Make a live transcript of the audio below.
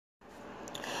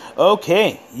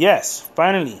Okay, yes,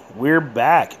 finally, we're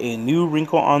back. A new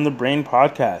Wrinkle on the Brain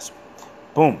podcast.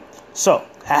 Boom. So,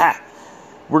 haha,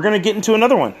 we're going to get into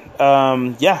another one.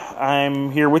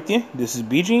 I'm here with you. This is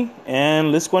BG,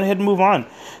 and let's go ahead and move on.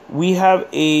 We have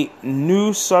a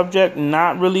new subject,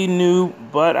 not really new,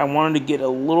 but I wanted to get a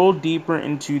little deeper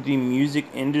into the music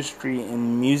industry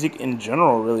and music in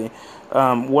general, really.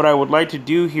 What I would like to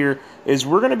do here is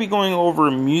we're going to be going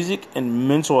over music and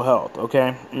mental health,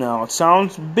 okay? Now, it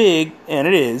sounds big, and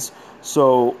it is,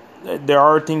 so there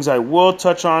are things I will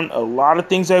touch on, a lot of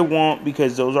things I won't,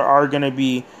 because those are going to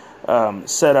be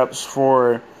setups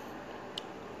for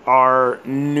our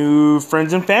new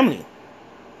friends and family.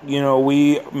 You know,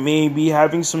 we may be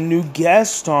having some new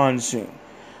guests on soon.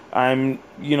 I'm,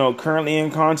 currently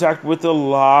in contact with a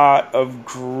lot of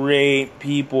great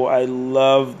people. I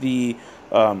love the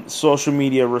social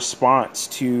media response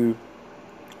to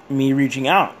me reaching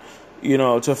out,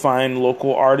 to find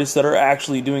local artists that are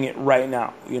actually doing it right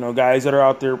now. Guys that are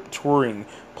out there touring,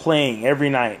 playing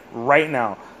every night right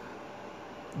now.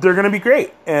 They're going to be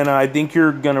great. And I think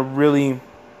you're going to really,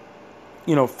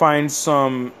 find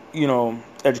some,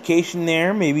 education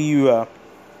there. Maybe you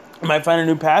might find a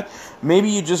new path. Maybe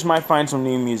you just might find some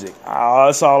new music.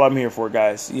 That's all I'm here for,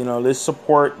 guys. Let's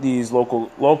support these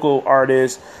local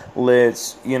artists.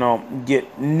 Let's,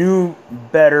 get new,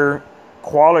 better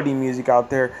quality music out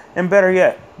there. And better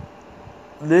yet,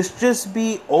 let's just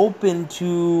be open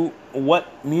to what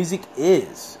music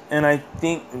is. And I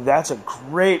think that's a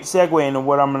great segue into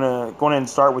what I'm going to go ahead and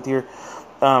start with here.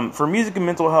 For music and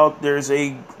mental health, there's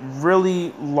a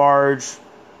really large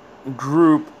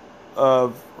group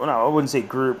of, well, no, I wouldn't say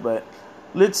group, but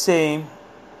let's say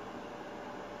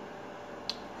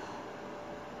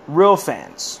real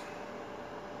fans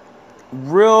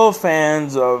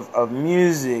of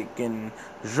music and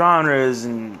genres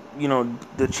and,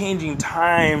 the changing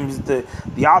times,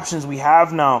 the options we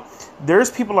have now.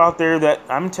 There's people out there that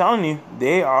I'm telling you,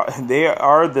 they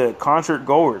are the concert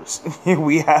goers.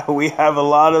 we have a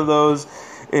lot of those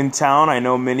in town. I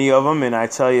know many of them, and I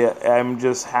tell you, I'm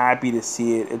just happy to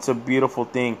see it. It's a beautiful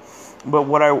thing. But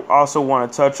what I also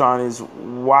want to touch on is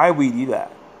why we do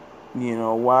that.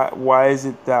 Why is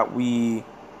it that we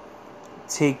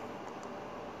take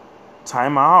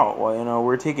time out? Well,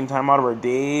 we're taking time out of our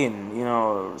day and,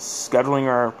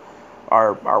 scheduling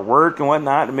our work and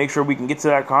whatnot to make sure we can get to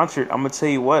that concert. I'm going to tell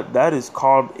you what, that is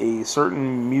called a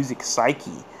certain music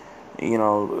psyche.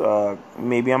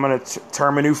 Maybe I'm going to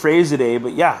term a new phrase today,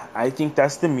 but yeah, I think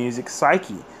that's the music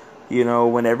psyche.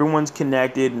 When everyone's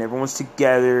connected and everyone's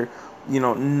together,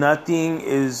 nothing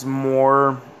is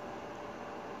more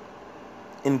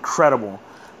incredible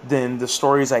than the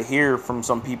stories I hear from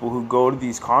some people who go to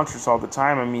these concerts all the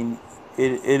time. I mean,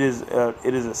 it is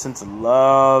a sense of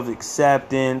love,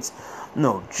 acceptance,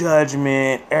 no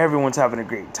judgment. Everyone's having a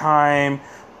great time.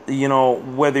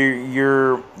 Whether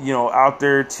you're, out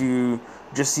there to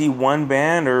just see one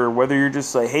band or whether you're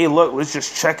just like, hey, look, let's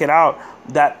just check it out.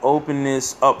 That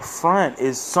openness up front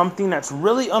is something that's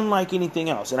really unlike anything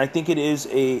else. And I think it is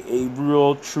a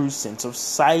real true sense of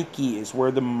psyche is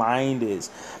where the mind is.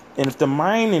 And if the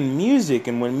mind and music,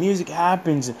 and when music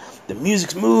happens, and the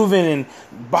music's moving and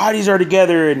bodies are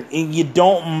together and you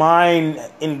don't mind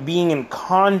in being in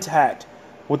contact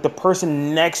with the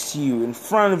person next to you, in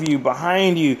front of you,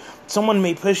 behind you. Someone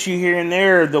may push you here and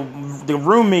there. The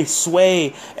room may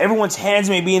sway. Everyone's hands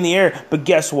may be in the air. But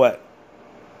guess what?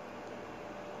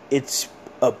 It's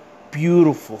a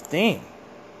beautiful thing.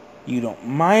 You don't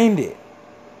mind it.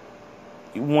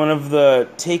 One of the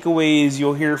takeaways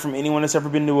you'll hear from anyone that's ever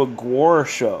been to a GWAR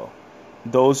show.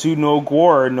 Those who know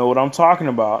GWAR know what I'm talking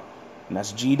about. And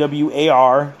that's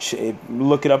GWAR.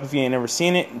 Look it up if you ain't never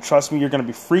seen it. And trust me, you're going to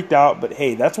be freaked out. But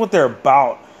hey, that's what they're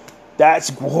about.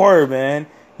 That's GWAR, man.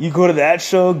 You go to that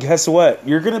show, guess what?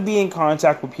 You're going to be in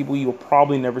contact with people you'll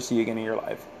probably never see again in your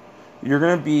life. You're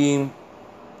going to be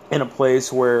in a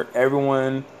place where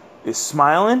everyone is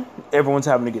smiling. Everyone's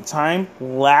having a good time.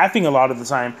 Laughing a lot of the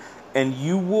time. And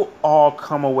you will all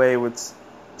come away with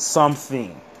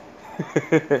something.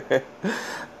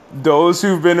 Those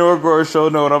who've been to a GWAR show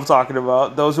know what I'm talking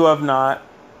about. Those who have not,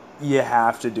 you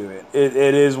have to do it. It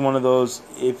is one of those,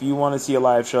 if you want to see a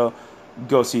live show,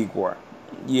 go see GWAR.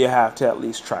 You have to at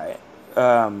least try it.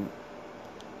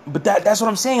 But that's what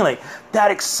I'm saying. Like, that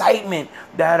excitement,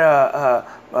 that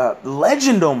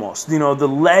legend almost. The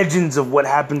legends of what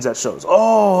happens at shows.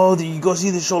 Oh, you go see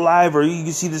this show live, or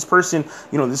you see this person.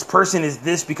 This person is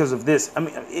this because of this. I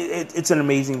mean, it's an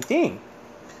amazing thing.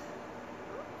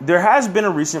 There has been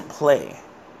a recent play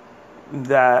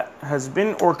that has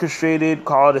been orchestrated,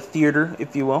 call it a theater,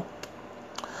 if you will,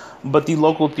 But the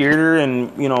local theater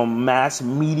and, mass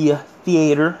media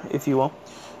theater, if you will,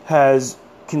 has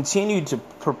continued to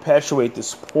perpetuate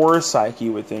this poor psyche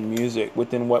within music,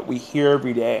 within what we hear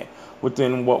every day,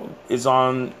 within what is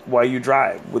on while you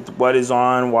drive, with what is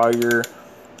on while you're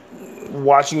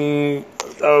watching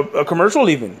a commercial.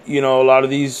 Even, a lot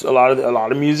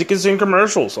of music is in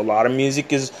commercials. A lot of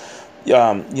music is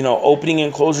opening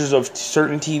and closures of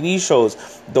certain TV shows.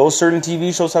 Those certain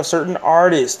TV shows have certain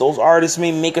artists. Those artists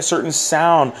may make a certain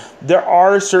sound. There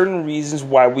are certain reasons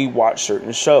why we watch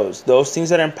certain shows. Those things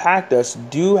that impact us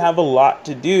do have a lot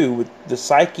to do with the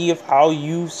psyche of how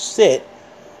you sit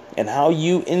and how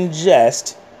you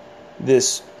ingest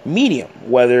this medium,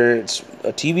 whether it's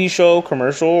a TV show,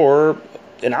 commercial, or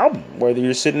an album, whether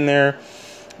you're sitting there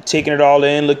taking it all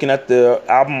in, looking at the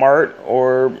album art,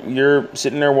 or you're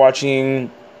sitting there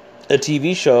watching a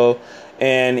TV show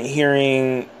and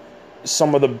hearing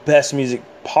some of the best music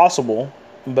possible,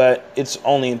 but it's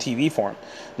only in TV form.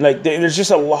 Like, there's just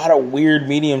a lot of weird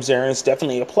mediums there, and it's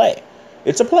definitely a play.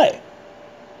 It's a play.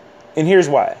 And here's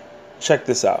why. Check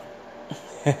this out.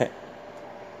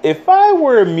 If I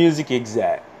were a music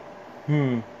exec,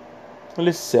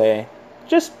 let's say,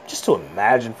 just to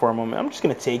imagine for a moment, I'm just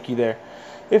going to take you there.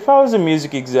 If I was a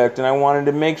music exec and I wanted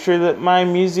to make sure that my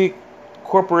music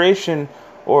corporation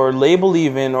or label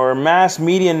even or mass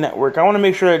media network, I want to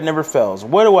make sure it never fails.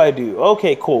 What do?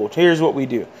 Okay, cool. Here's what we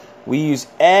do. We use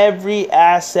every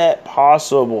asset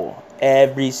possible.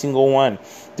 Every single one.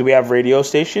 Do we have radio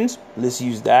stations? Let's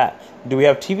use that. Do we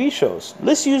have TV shows?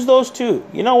 Let's use those too.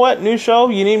 You know what? New show?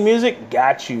 You need music?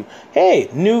 Got you. Hey,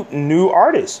 new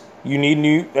artists. You need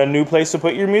a new place to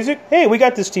put your music? Hey, we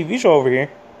got this TV show over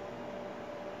here.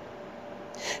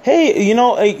 Hey,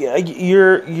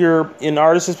 you're an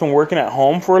artist that's been working at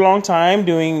home for a long time,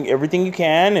 doing everything you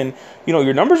can, and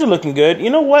your numbers are looking good.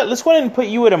 You know what? Let's go ahead and put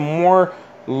you at a more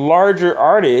larger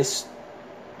artist,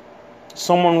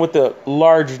 someone with a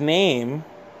large name,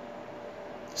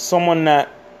 someone that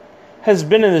has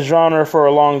been in the genre for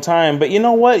a long time. But you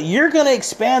know what? You're going to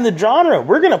expand the genre.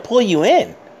 We're going to pull you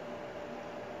in.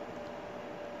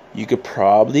 You could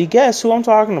probably guess who I'm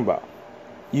talking about.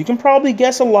 You can probably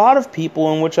guess a lot of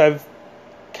people in which I've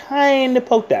kind of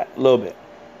poked at a little bit.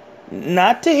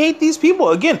 Not to hate these people.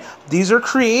 Again, these are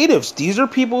creatives. These are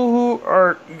people who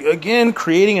are, again,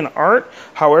 creating an art.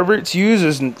 However it's used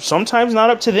is sometimes not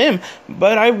up to them.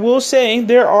 But I will say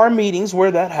there are meetings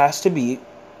where that has to be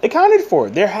accounted for.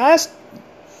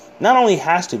 Not only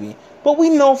has to be, but we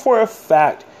know for a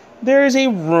fact there is a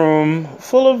room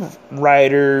full of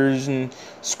writers and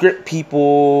script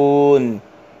people and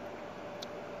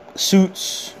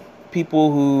suits,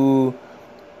 people who,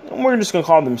 we're just going to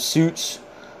call them suits.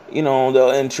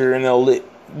 They'll enter and they'll let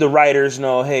the writers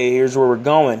know, hey, here's where we're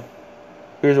going.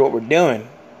 Here's what we're doing.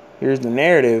 Here's the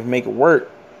narrative. Make it work.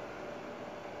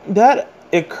 That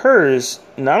occurs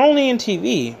not only in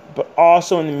TV, but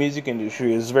also in the music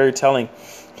industry. It's very telling.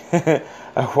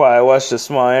 I watched a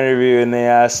small interview and they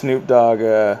asked Snoop Dogg,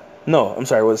 was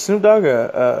it Snoop Dogg?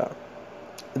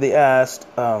 They asked,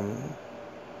 I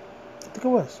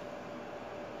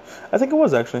think it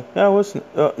was actually. Yeah, it was.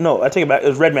 No, I take it back. It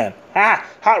was Redman.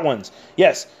 Hot Ones.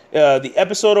 Yes, the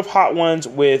episode of Hot Ones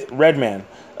with Redman.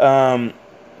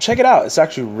 Check it out. It's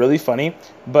actually really funny.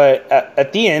 But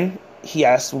at the end, he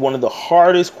asked one of the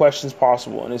hardest questions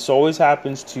possible, and this always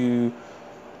happens to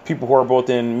people who are both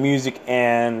in music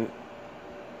and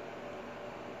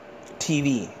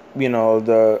TV.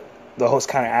 The host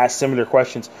kind of asked similar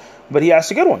questions. But he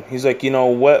asked a good one. He's like,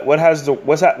 what has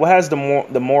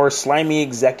the more slimy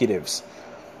executives?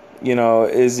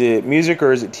 Is it music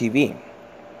or is it TV?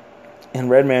 And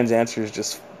Redman's answer is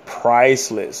just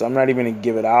priceless. I'm not even gonna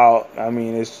give it out. I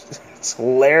mean, it's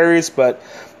hilarious, but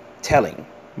telling,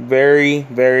 very,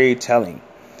 very telling,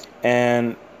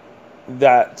 and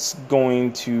that's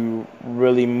going to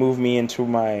really move me into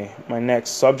my next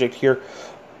subject here.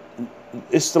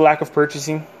 It's the lack of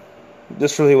purchasing.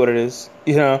 That's really what it is.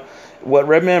 What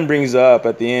Redman brings up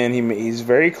at the end, he's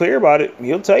very clear about it.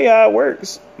 He'll tell you how it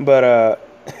works. But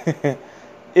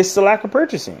it's the lack of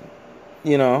purchasing.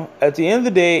 At the end of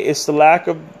the day, it's the lack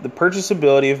of the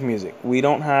purchasability of music. We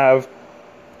don't have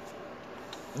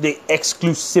the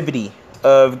exclusivity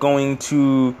of going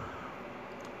to,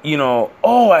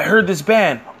 I heard this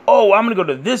band. Oh, I'm going to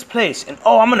go to this place. And,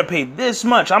 I'm going to pay this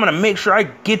much. I'm going to make sure I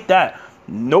get that.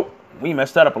 Nope. We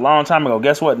messed that up a long time ago.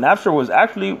 Guess what? Napster was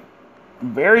actually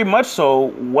very much so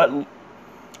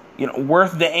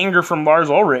worth the anger from Lars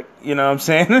Ulrich. You know what I'm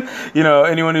saying?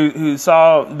 Anyone who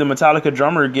saw the Metallica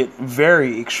drummer get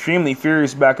extremely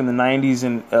furious back in the 90s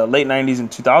and late 90s and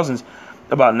 2000s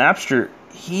about Napster,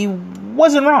 he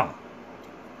wasn't wrong.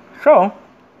 So,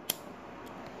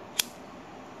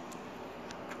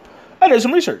 I did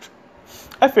some research.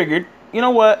 I figured, you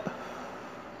know what?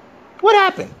 What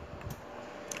happened?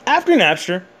 After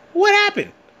Napster, what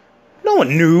happened? No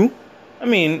one knew. I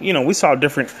mean, we saw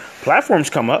different platforms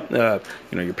come up. Your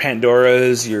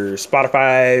Pandoras, your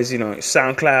Spotify's,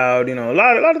 SoundCloud. A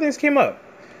lot of things came up.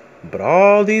 But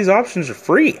all these options are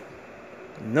free.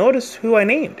 Notice who I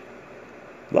named.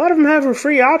 A lot of them have a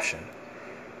free option.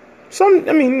 Some,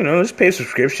 just pay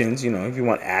subscriptions. If you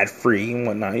want ad free and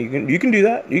whatnot, you can do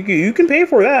that. You can pay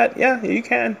for that. Yeah, you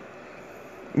can.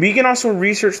 But you can also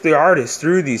research the artists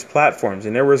through these platforms,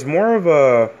 and there was more of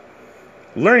a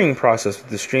learning process with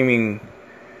the streaming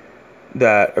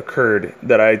that occurred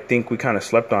that I think we kind of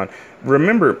slept on.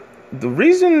 Remember, the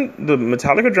reason the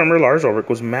Metallica drummer Lars Ulrich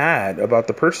was mad about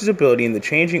the purchasability and the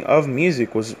changing of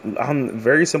music was on the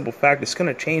very simple fact it's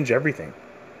going to change everything.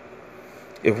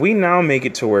 If we now make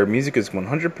it to where music is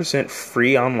 100%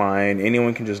 free online,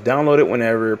 anyone can just download it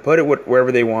whenever, put it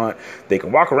wherever they want. They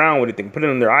can walk around with it. They can put it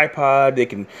on their iPod. They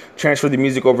can transfer the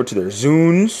music over to their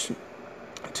Zunes,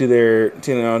 to their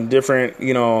different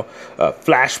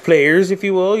flash players, if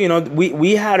you will.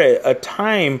 We had a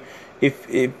time. If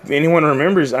anyone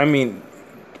remembers, I'm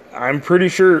pretty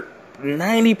sure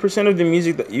 90% of the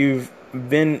music that you've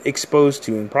been exposed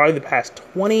to in probably the past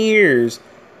 20 years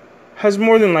has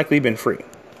more than likely been free.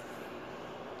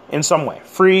 In some way.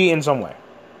 Free in some way.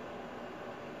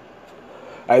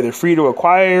 Either free to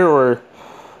acquire, or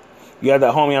you had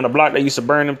that homie on the block that used to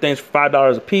burn them things for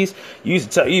 $5 a piece.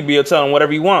 You'd be able to tell them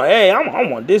whatever you want. Hey, I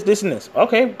want this, and this.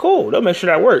 Okay, cool. They'll make sure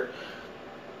that works.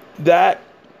 That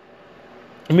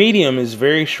medium is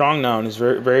very strong now and is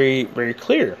very, very, very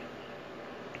clear.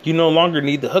 You no longer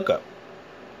need the hookup.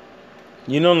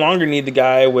 You no longer need the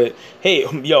guy with, hey,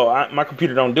 my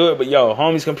computer don't do it, but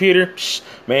homie's computer,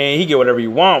 man, he get whatever you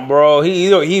want, bro.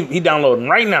 He downloading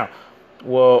right now.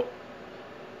 Well,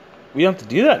 we don't have to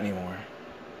do that anymore.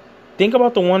 Think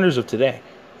about the wonders of today.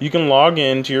 You can log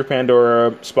into your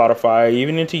Pandora, Spotify,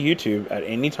 even into YouTube at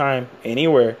any time,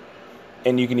 anywhere,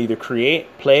 and you can either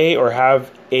create, play, or have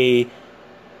a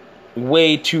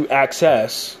way to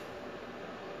access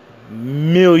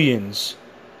millions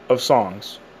of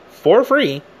songs for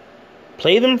free.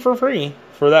 Play them for free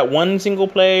for that one single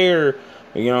play, or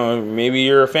maybe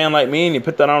you're a fan like me and you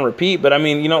put that on repeat. But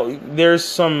there's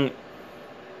some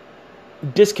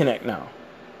disconnect now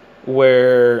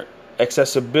where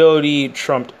accessibility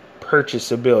trumped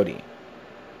purchasability.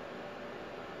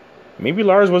 Maybe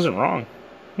Lars wasn't wrong.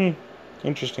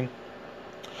 Interesting.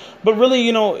 But really,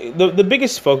 the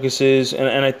biggest focus is,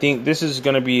 and I think this is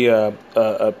going to be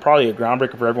probably a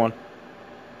groundbreaker for everyone.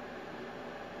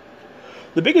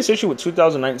 The biggest issue with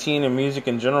 2019 and music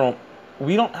in general,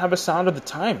 we don't have a sound of the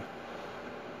time.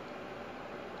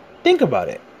 Think about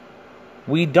it.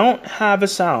 We don't have a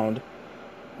sound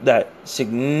that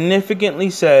significantly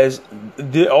says,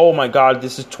 oh my God,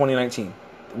 this is 2019.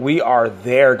 We are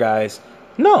there, guys.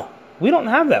 No, we don't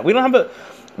have that. We don't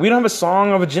have a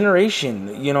song of a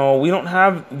generation. We don't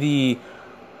have the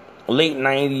late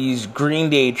 90s Green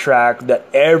Day track that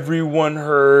everyone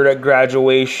heard at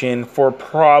graduation for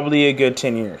probably a good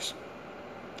 10 years.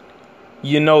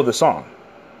 You know the song.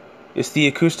 It's the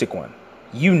acoustic one.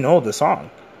 You know the song.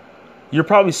 You're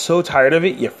probably so tired of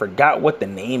it, you forgot what the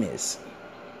name is.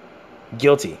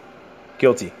 Guilty.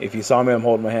 If you saw me, I'm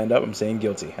holding my hand up. I'm saying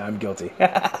guilty. I'm guilty.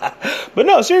 But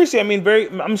no, seriously,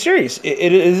 I'm serious.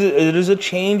 It is a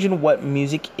change in what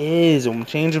music is, a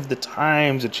change of the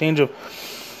times, a change of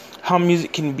how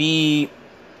music can be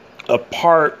a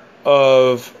part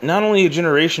of not only a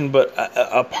generation, but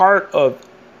a part of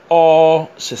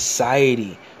all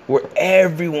society, where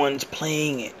everyone's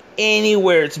playing it.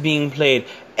 Anywhere it's being played,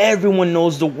 everyone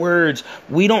knows the words.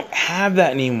 We don't have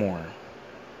that anymore.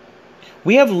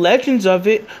 We have legends of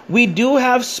it. We do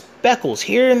have speckles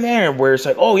here and there where it's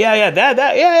like, oh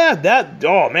that,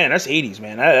 oh man, that's 80s,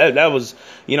 man. That was,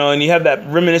 and you have that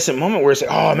reminiscent moment where it's like,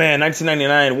 oh man,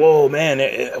 1999, whoa,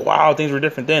 man, wow, things were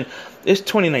different then. It's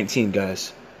 2019,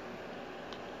 guys.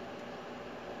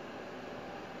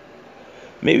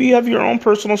 Maybe you have your own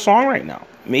personal song right now.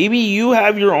 Maybe you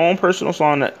have your own personal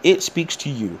song that it speaks to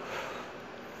you.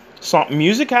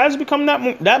 Music has become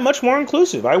that much more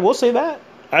inclusive. I will say that.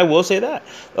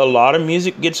 A lot of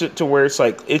music gets it to where it's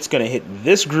like, it's going to hit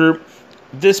this group,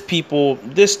 this people,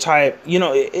 this type. We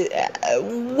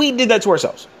did that to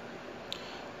ourselves.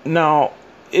 Now,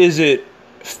 is it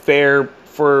fair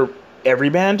for every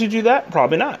band to do that?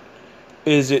 Probably not.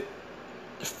 Is it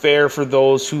fair for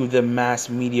those who the mass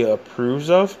media approves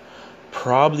of?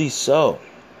 Probably so.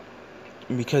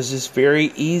 Because it's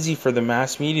very easy for the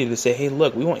mass media to say, hey,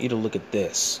 look, we want you to look at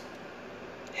this.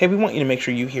 hey, we want you to make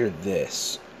sure you hear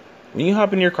this. When you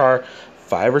hop in your car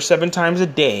 5 or 7 times a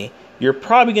day, you're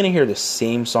probably going to hear the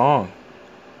same song.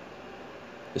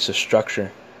 It's a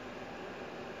structure.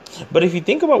 But if you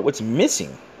think about what's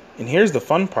missing, and here's the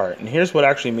fun part, and here's what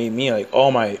actually made me like,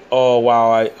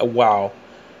 wow.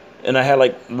 And I had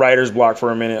like writer's block for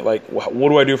a minute. Like, what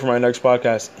do I do for my next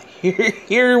podcast?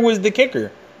 Here was the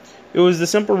kicker. It was the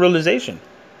simple realization.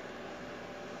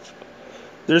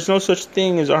 There's no such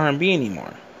thing as R&B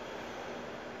anymore.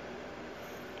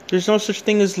 There's no such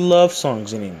thing as love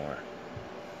songs anymore.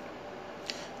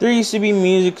 There used to be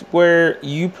music where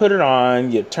you put it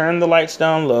on, you turn the lights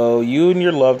down low, you and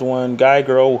your loved one, guy,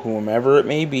 girl, whomever it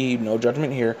may be, no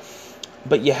judgment here,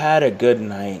 but you had a good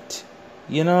night.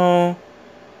 You know,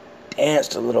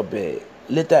 danced a little bit,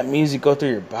 let that music go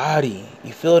through your body.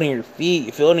 You feel it in your feet,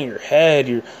 you feel it in your head,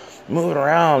 you're moving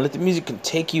around, let the music can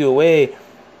take you away.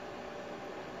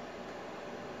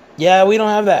 Yeah, we don't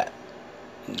have that.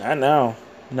 Not now.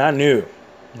 Not new.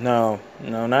 No,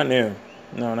 not new.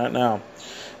 No, not now.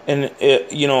 And,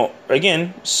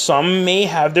 again, some may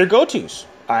have their go-tos.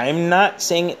 I'm not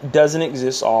saying it doesn't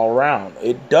exist all around.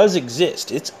 It does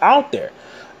exist. It's out there.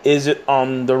 Is it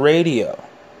on the radio?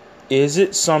 Is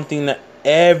it something that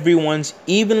everyone's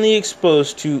evenly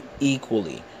exposed to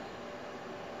equally?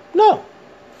 No.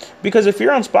 Because if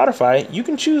you're on Spotify, you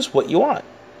can choose what you want.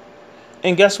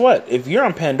 And guess what? If you're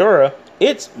on Pandora,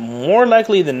 it's more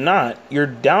likely than not your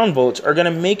downvotes are going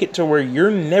to make it to where you're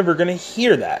never going to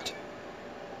hear that.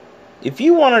 If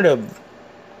you wanted a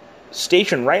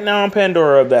station right now on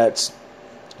Pandora that's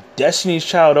Destiny's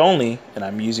Child only, and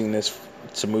I'm using this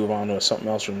to move on to something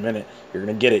else for a minute, you're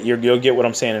going to get it. You'll get what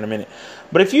I'm saying in a minute.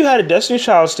 But if you had a Destiny's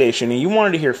Child station and you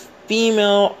wanted to hear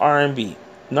female R&B,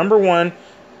 number one,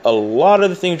 a lot of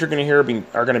the things you're going to hear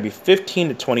are going to be 15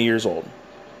 to 20 years old.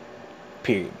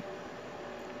 Period.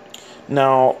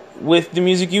 Now, with the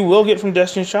music you will get from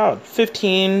Destiny's Child,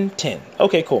 15, 10.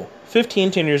 Okay, cool.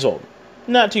 15, 10 years old.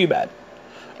 Not too bad.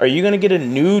 Are you going to get a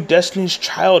new Destiny's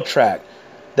Child track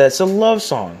that's a love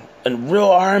song, a real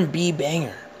R&B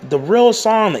banger, the real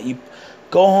song that you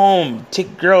go home, take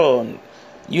a girl, and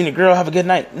you and your girl have a good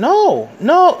night? No.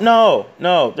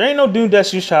 There ain't no new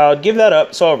Destiny's Child. Give that up.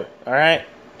 It's over. All right?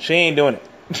 She ain't doing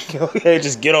it. Okay,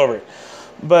 just get over it.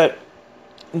 But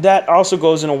that also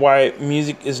goes into why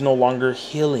music is no longer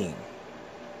healing.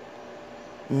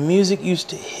 Music used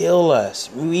to heal us.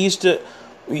 When you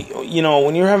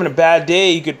were having a bad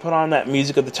day, you could put on that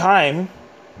music of the time.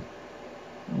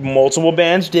 Multiple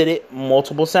bands did it.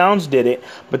 Multiple sounds did it.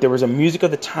 But there was a music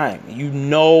of the time. You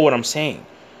know what I'm saying.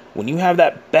 When you have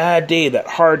that bad day, that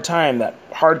hard time, that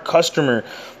hard customer,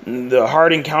 the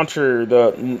hard encounter,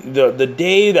 the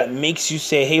day that makes you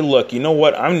say, hey, look, you know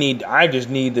what? I just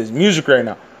need this music right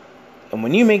now. And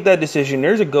when you make that decision,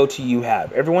 there's a go-to you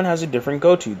have. Everyone has a different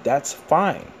go-to. That's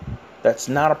fine. That's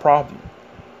not a problem.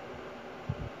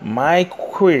 My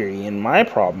query and my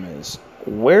problem is,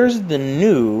 where's the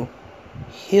new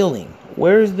healing?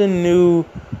 Where's the new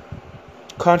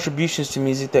contributions to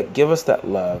music that give us that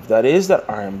love, that is that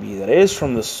R&B, that is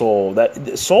from the soul,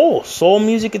 that soul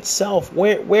music itself?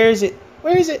 Where is it?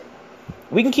 Where is it?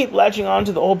 We can keep latching on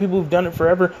to the old people who've done it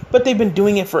forever, but they've been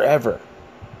doing it forever.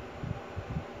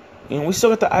 We still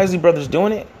got the Isley Brothers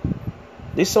doing it.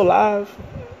 They still live.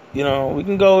 We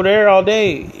can go there all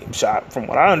day. From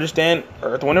what I understand,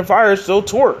 Earth, Wind & Fire still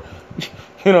tour.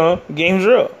 Game's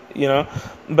real.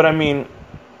 But I mean,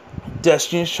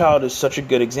 Destiny's Child is such a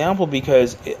good example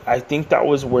because I think that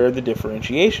was where the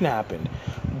differentiation happened.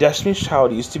 Destiny's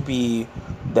Child used to be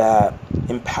that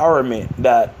empowerment,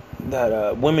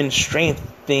 that women's strength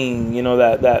thing.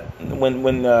 That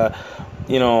when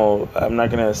I'm not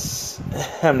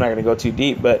gonna go too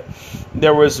deep, but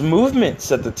there was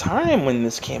movements at the time when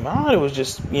this came out. It was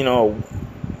just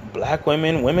black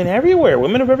women everywhere,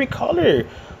 women of every color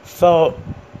felt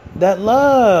that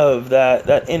love,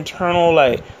 that internal,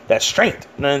 like, that strength,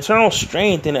 the internal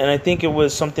strength. And I think it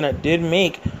was something that did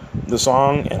make the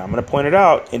song, and I'm going to point it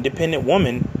out, Independent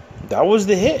Woman, that was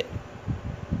the hit.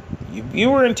 You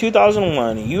were in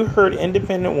 2001, and you heard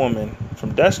Independent Woman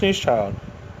from Destiny's Child.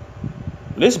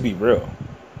 Let's be real.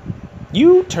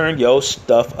 You turned your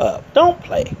stuff up. Don't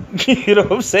play. You know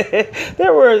what I'm saying?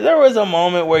 There was a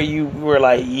moment where you were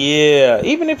like, yeah.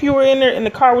 Even if you were in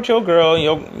the car with your girl,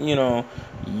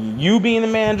 you being the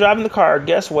man driving the car,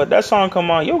 guess what? That song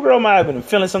come on, your girl might have been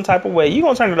feeling some type of way. You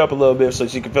gonna turn it up a little bit so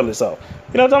she can feel herself.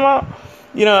 You know what I'm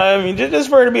talking about? Just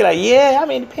for her to be like, yeah, I'm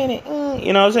independent.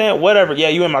 You know what I'm saying? Whatever. Yeah,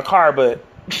 you in my car, but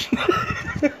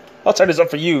I'll turn this up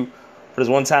for you for this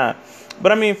one time.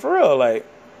 But for real, like,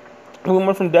 we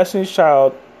went from Destiny's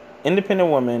Child, Independent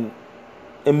Woman,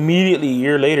 immediately a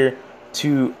year later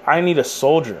to I Need a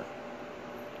Soldier.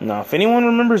 Now, if anyone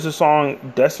remembers the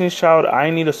song Destiny's Child, I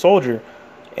Need a Soldier,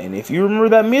 and if you remember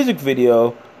that music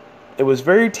video, it was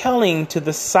very telling to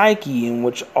the psyche in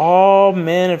which all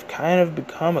men have kind of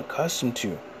become accustomed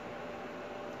to.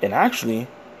 And actually,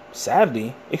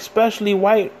 sadly, especially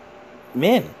white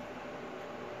men.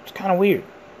 It's kind of weird.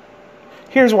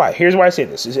 Here's why. Here's why I say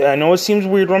this. I know it seems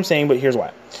weird what I'm saying, but here's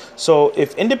why. So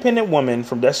if Independent Woman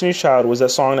from Destiny's Child was that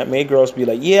song that made girls be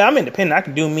like, yeah, I'm independent. I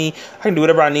can do me. I can do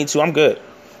whatever I need to. I'm good.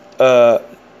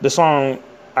 The song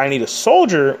I Need a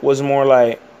Soldier was more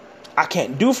like, I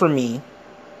can't do for me.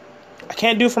 I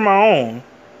can't do for my own.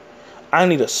 I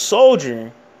need a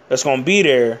soldier that's going to be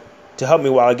there to help me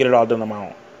while I get it all done on my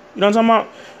own. You know what I'm talking about?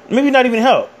 Maybe not even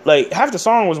help. Like, half the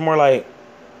song was more like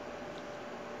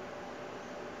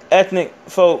ethnic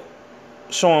folk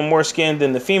showing more skin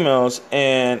than the females,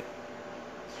 and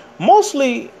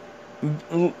mostly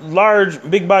large,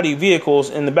 big body vehicles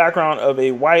in the background of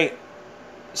a white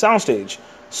soundstage.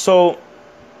 So,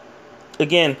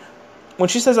 again, when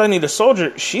she says I need a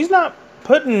soldier, she's not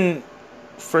putting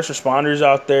first responders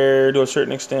out there to a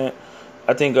certain extent.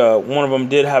 I think one of them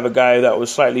did have a guy that was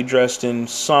slightly dressed in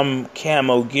some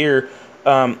camo gear.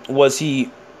 Was he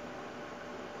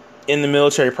in the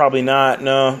military? Probably not.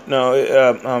 No.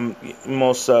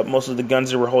 Most of the guns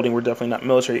they were holding were definitely not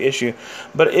military issue.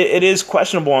 But it is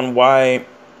questionable on why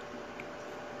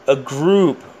a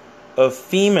group of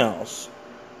females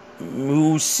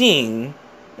who sing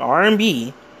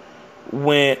R&B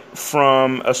went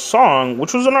from a song,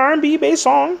 which was an R&B based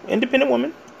song, Independent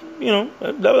Woman, you know,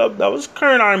 that was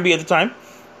current R&B at the time,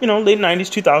 you know, late 90s,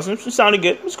 2000s, it sounded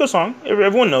good, it was a good song,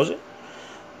 everyone knows it.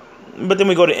 But then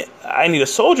we go to I Need a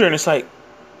Soldier, and it's like,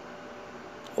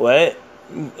 what?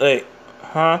 Like,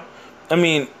 huh? I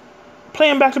mean, play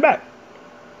them back to back.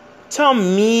 Tell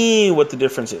me what the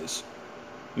difference is.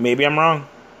 Maybe I'm wrong.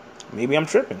 Maybe I'm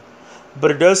tripping.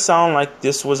 But it does sound like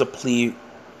this was a plea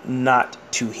not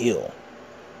to heal.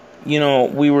 You know,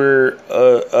 we were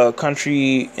a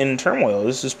country in turmoil.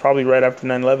 This is probably right after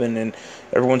 9/11, and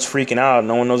everyone's freaking out.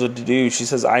 No one knows what to do. She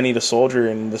says, I Need a Soldier,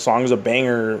 and the song is a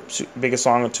banger, biggest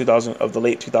song of the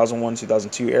late 2001,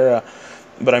 2002 era.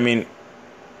 But I mean,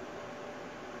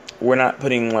 we're not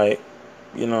putting, like,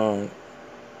 you know,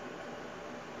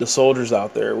 the soldiers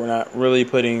out there. We're not really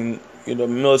putting, you know,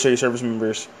 military service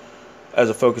members as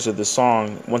a focus of this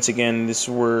song. Once again, these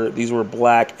were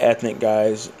black ethnic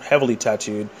guys, heavily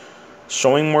tattooed,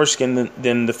 showing more skin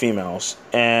than the females,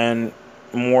 and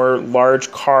more large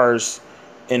cars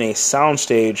in a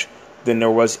soundstage than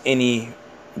there was any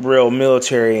real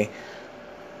military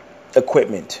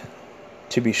equipment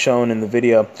to be shown in the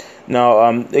video. Now,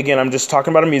 again, I'm just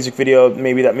talking about a music video.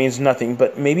 Maybe that means nothing,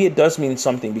 but maybe it does mean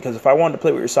something, because if I wanted to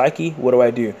play with your psyche,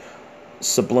 what do?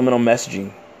 Subliminal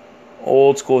messaging.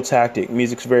 Old school tactic.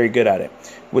 Music's very good at it.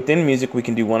 Within music, we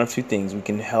can do one of two things. We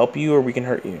can help you or we can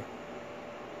hurt you.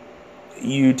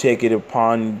 You take it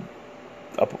upon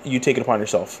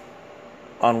yourself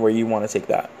on where you want to take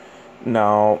that.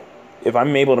 Now, if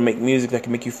I'm able to make music that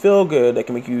can make you feel good, that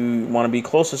can make you want to be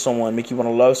close to someone, make you want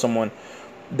to love someone,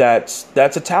 that's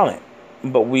a talent.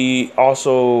 But we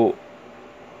also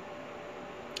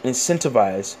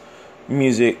incentivize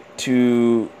music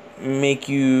to make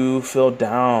you feel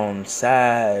down,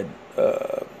 sad,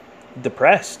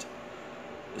 depressed.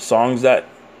 Songs that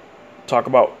talk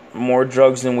about more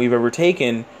drugs than we've ever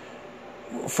taken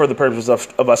for the purpose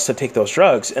of us to take those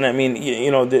drugs. And I mean,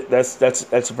 you know,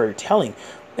 that's very telling.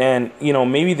 And, you know,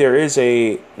 maybe there is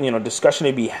a, you know, discussion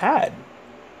to be had,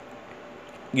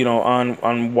 you know,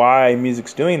 on why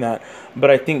music's doing that.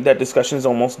 But I think that discussion is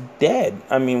almost dead.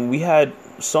 I mean, we had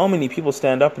so many people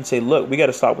stand up and say, look, we got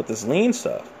to stop with this lean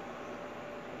stuff.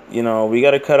 You know, we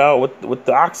got to cut out with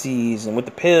the oxys and with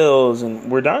the pills,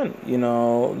 and we're done. You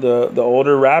know, the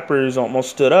older rappers almost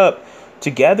stood up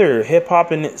together. Hip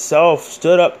hop in itself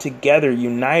stood up together,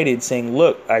 united, saying,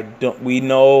 look, we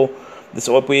know this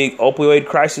opioid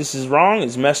crisis is wrong,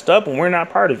 is messed up, and we're not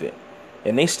part of it.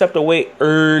 And they stepped away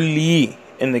early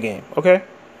in the game. Okay.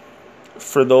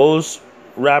 For those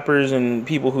rappers and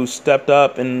people who stepped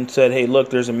up and said, hey, look,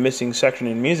 there's a missing section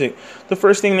in music, the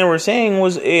first thing they were saying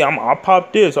was, hey, I'll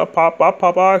pop this, I'll pop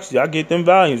oxy, I get them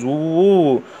values.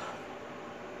 Ooh.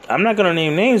 I'm not gonna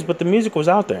name names, but the music was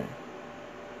out there.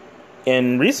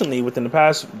 And recently, within the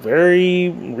past, very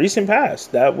recent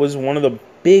past, that was one of the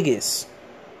biggest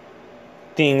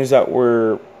things that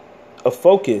were a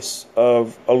focus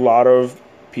of a lot of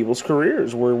people's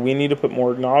careers, where we need to put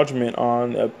more acknowledgement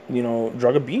on, you know,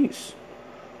 drug abuse.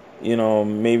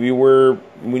 Maybe we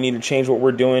need to change what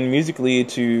we're doing musically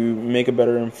to make a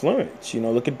better influence.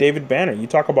 Look at David Banner. You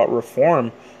talk about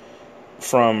reform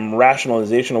from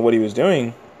rationalization of what he was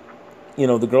doing.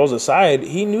 The girls aside,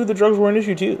 he knew the drugs were an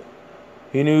issue too.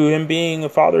 He knew him being a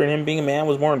father and him being a man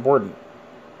was more important.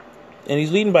 And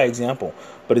he's leading by example.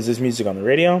 But is this music on the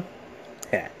radio?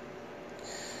 Yeah.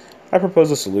 I propose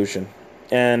a solution.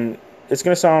 And it's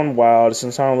going to sound wild. It's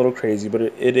going to sound a little crazy. But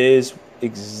it is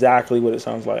exactly what it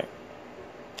sounds like.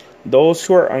 Those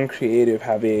who are uncreative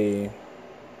have a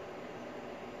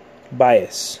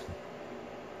bias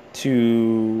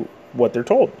to what they're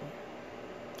told.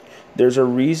 There's a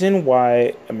reason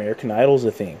why American Idol's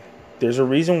a thing. There's a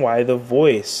reason why The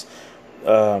Voice,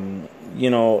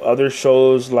 other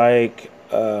shows like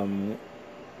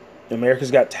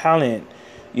America's Got Talent,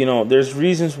 there's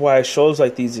reasons why shows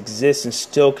like these exist and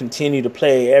still continue to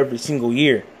play every single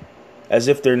year as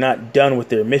if they're not done with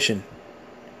their mission.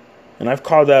 And I've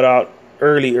called that out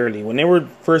early. When they were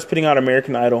first putting out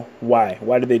American Idol, why?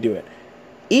 Why did they do it?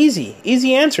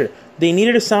 Easy answer. They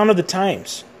needed a sound of the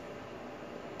times.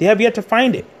 They have yet to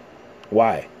find it.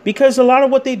 Why? Because a lot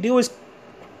of what they do is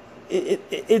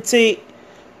it's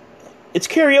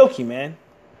karaoke, man.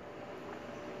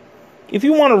 If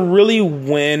you want to really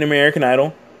win American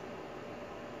Idol,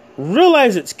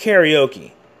 realize it's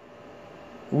karaoke.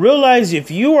 Realize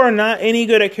if you are not any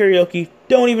good at karaoke,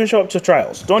 don't even show up to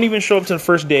trials. Don't even show up to the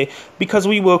first day, because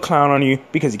we will clown on you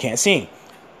because you can't sing.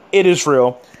 It is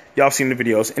real. Y'all have seen the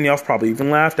videos and y'all have probably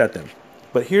even laughed at them.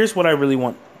 But here's what I really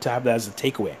want to have that as a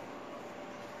takeaway.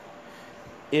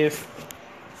 If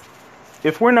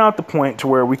we're now at the point to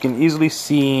where we can easily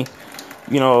see,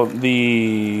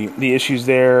 the issues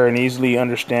there and easily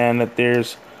understand that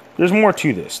there's more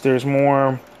to this. There's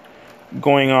more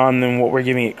going on than what we're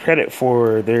giving it credit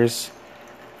for. There's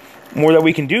more that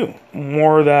we can do.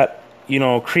 More that,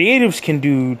 creatives can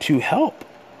do to help.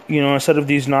 Instead of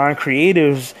these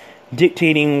non-creatives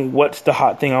dictating what's the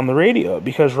hot thing on the radio.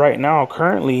 Because right now,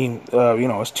 currently,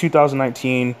 it's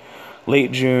 2019,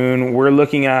 late June. We're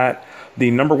looking at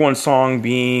the number one song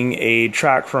being a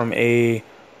track from a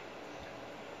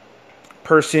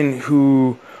person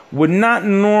who would not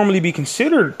normally be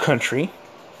considered country,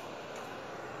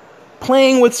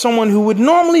 playing with someone who would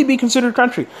normally be considered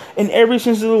country. In every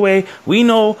sense of the way, we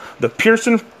know the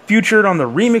Pearson featured on the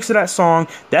remix of that song,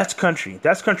 that's country.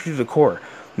 That's country to the core.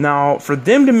 Now, for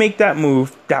them to make that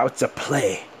move, that's a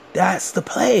play. That's the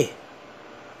play.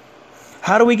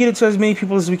 How do we get it to as many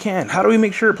people as we can? How do we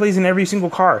make sure it plays in every single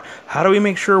car? How do we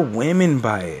make sure women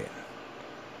buy it?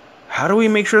 How do we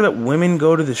make sure that women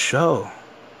go to the show?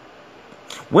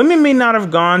 Women may not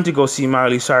have gone to go see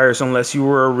Miley Cyrus unless you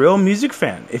were a real music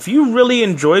fan. If you really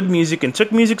enjoyed music and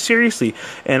took music seriously,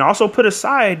 and also put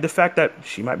aside the fact that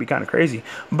she might be kind of crazy,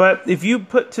 but if you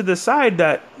put to the side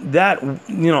that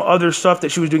other stuff that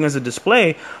she was doing as a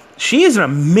display, she is an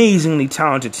amazingly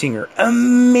talented singer.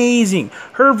 Amazing.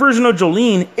 Her version of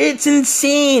Jolene, it's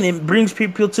insane. It brings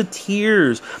people to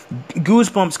tears.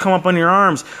 Goosebumps come up on your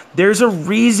arms. There's a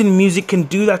reason music can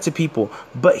do that to people.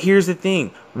 But here's the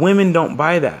thing. Women don't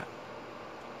buy that.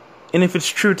 And if it's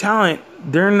true talent,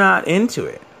 they're not into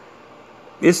it.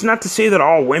 It's not to say that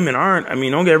all women aren't. I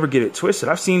mean, don't ever get it twisted.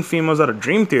 I've seen females at a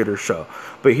Dream Theater show.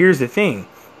 But here's the thing.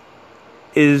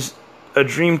 Is a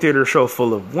Dream Theater show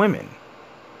full of women?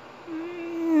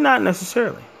 Not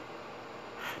necessarily.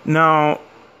 Now,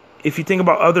 if you think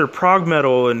about other prog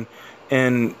metal and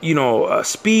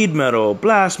speed metal,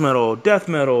 blast metal, death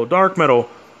metal, dark metal,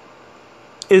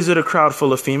 is it a crowd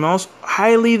full of females?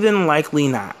 Highly than likely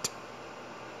not.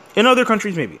 In other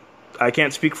countries, maybe. I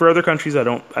can't speak for other countries. I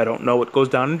don't know what goes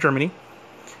down in Germany.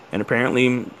 And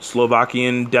apparently,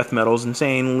 Slovakian death metal is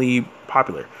insanely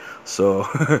popular. So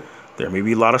there may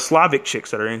be a lot of Slavic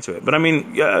chicks that are into it. But I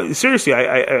mean, seriously,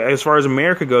 I as far as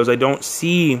America goes, I don't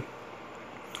see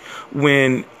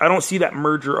that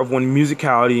merger of when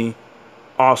musicality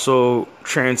also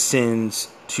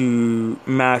transcends to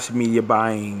mass media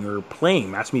buying or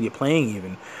playing, mass media playing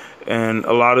even. And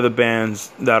a lot of the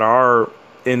bands that are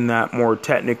in that more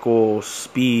technical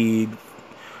speed,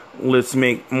 let's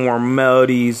make more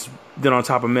melodies than on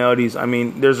top of melodies. I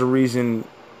mean, there's a reason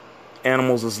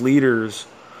Animals as Leaders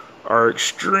are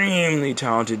extremely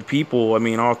talented people. I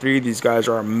mean, all three of these guys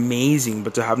are amazing,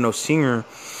 but to have no singer,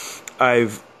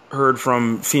 I've heard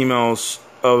from females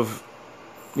of,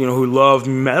 who love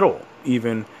metal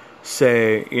even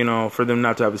say, for them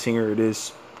not to have a singer, it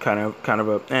is kind of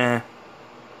a,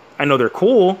 I know they're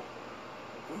cool,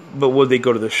 but would they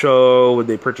go to the show? Would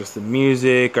they purchase the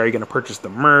music? Are you going to purchase the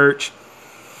merch?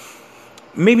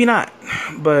 Maybe not.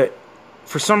 But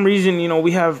for some reason,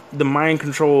 we have the mind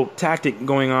control tactic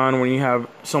going on when you have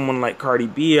someone like Cardi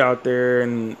B out there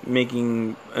and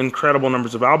making incredible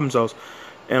numbers of album sales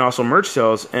and also merch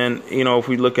sales. And, if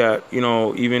we look at,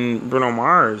 even Bruno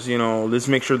Mars, let's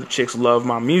make sure the chicks love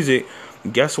my music.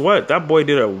 Guess what? That boy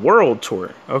did a world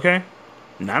tour, okay?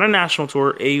 Not a national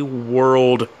tour, a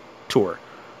world tour.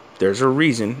 There's a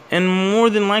reason. And more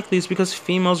than likely it's because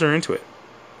females are into it.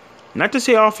 Not to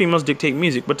say all females dictate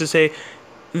music, but to say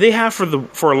they have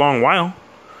for a long while.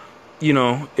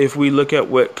 If we look at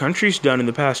what country's done in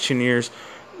the past 10 years,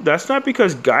 that's not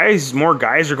because more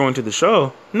guys are going to the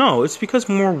show. No, it's because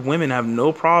more women have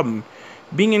no problem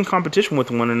being in competition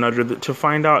with one another to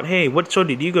find out, hey, what show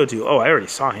did you go to? Oh, I already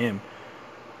saw him.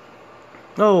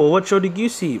 Oh, well, what show did you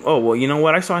see? Oh, well, you know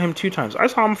what? I saw him 2 times. I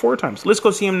saw him 4 times. Let's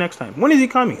go see him next time. When is he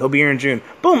coming? He'll be here in June.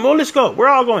 Boom. Oh, let's go. We're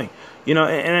all going. And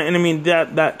I mean,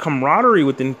 that camaraderie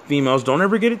within females, don't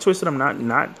ever get it twisted. I'm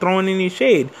not throwing any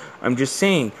shade. I'm just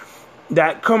saying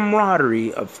that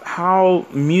camaraderie of how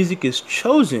music is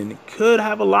chosen could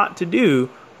have a lot to do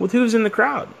with who's in the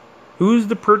crowd, who's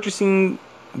the purchasing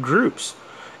groups.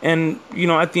 And,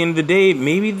 at the end of the day,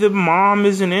 maybe the mom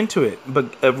isn't into it.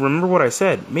 But remember what I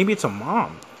said. Maybe it's a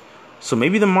mom. So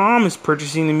maybe the mom is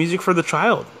purchasing the music for the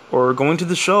child or going to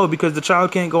the show because the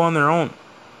child can't go on their own.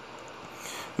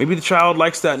 Maybe the child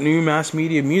likes that new mass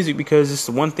media music because it's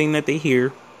the one thing that they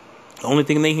hear, the only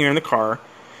thing they hear in the car.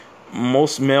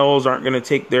 Most males aren't going to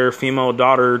take their female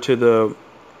daughter to the,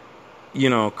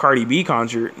 Cardi B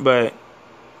concert, but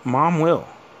mom will.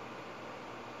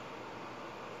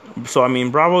 So, I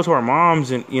mean, bravo to our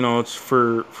moms, and, it's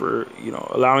for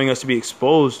allowing us to be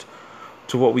exposed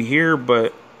to what we hear,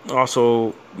 but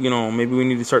also, maybe we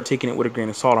need to start taking it with a grain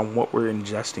of salt on what we're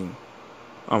ingesting,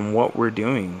 on what we're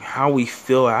doing, how we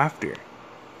feel after.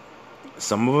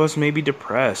 Some of us may be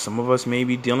depressed. Some of us may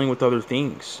be dealing with other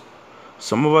things.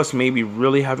 Some of us may be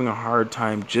really having a hard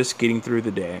time just getting through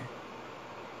the day.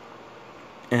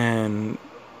 And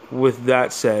with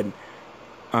that said,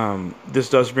 this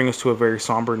does bring us to a very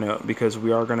somber note because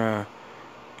we are going to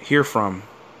hear from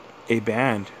a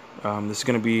band. This is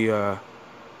going to be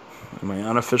my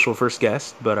unofficial first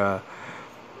guest, but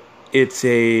it's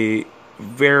a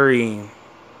very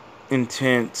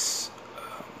intense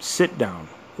sit down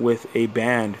with a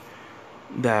band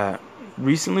that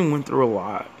recently went through a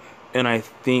lot. And I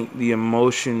think the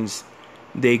emotions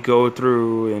they go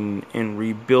through in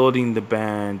rebuilding the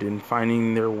band and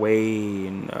finding their way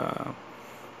and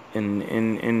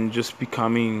just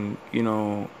becoming,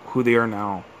 who they are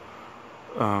now,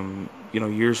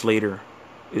 years later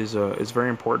is very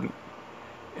important.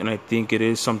 And I think it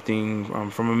is something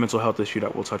from a mental health issue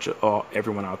that will touch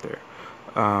everyone out there.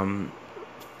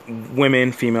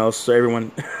 Women, females, so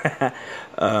everyone.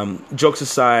 Jokes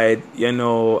aside,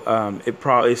 it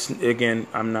probably is, again,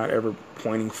 I'm not ever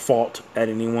pointing fault at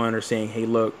anyone or saying, hey,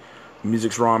 look,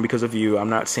 music's wrong because of you. I'm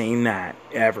not saying that,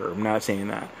 ever. I'm not saying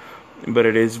that. But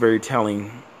it is very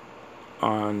telling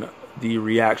on the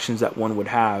reactions that one would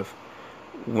have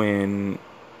when,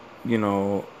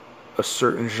 a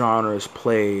certain genre is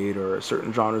played or a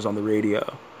certain genre is on the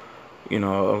radio. A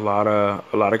lot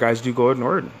of guys do go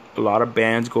ignored. A lot of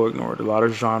bands go ignored. A lot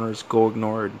of genres go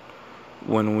ignored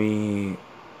when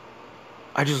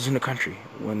I just listen to country.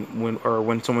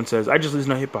 When someone says I just listen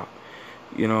to hip hop.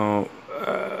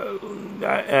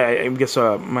 I guess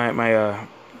my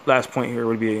last point here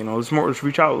would be let's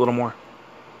reach out a little more.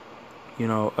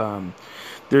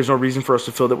 There's no reason for us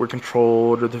to feel that we're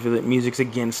controlled or to feel that music's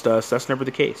against us. That's never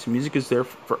the case. Music is there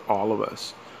for all of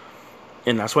us.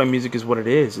 And that's why music is what it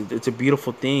is. It's a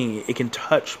beautiful thing. It can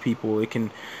touch people. It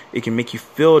can make you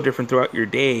feel different throughout your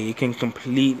day. It can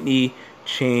completely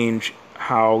change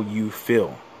how you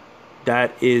feel.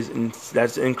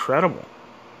 That's incredible.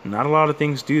 Not a lot of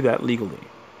things do that legally.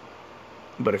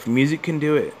 But if music can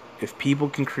do it, if people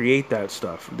can create that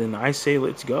stuff, then I say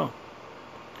let's go.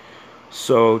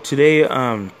 So today,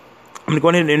 I'm going to go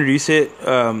ahead and introduce it.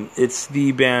 It's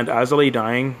the band As I Lay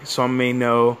Dying. Some may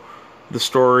know the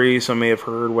story. Some may have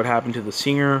heard what happened to the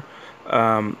singer.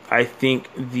 I think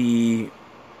the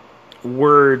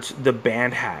words the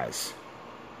band has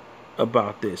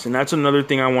about this, and that's another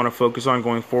thing I want to focus on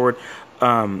going forward.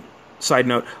 Side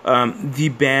note, the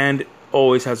band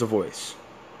always has a voice.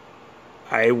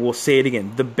 I will say it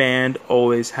again. The band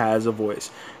always has a voice.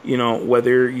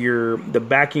 Whether you're the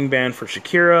backing band for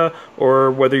Shakira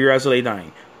or whether you're As I Lay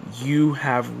Dying, you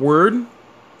have word,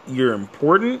 you're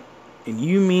important, and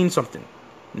you mean something.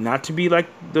 Not to be like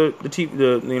the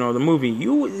movie.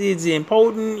 You is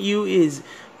important. You is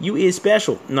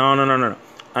special. No.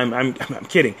 I'm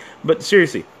kidding. But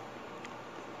seriously,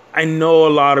 I know a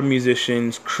lot of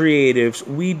musicians, creatives,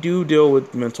 we do deal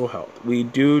with mental health. We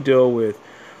do deal with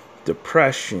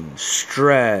depression,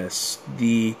 stress,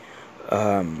 the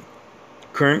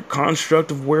current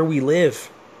construct of where we live.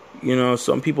 You know,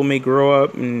 some people may grow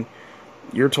up and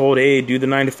you're told, hey, do the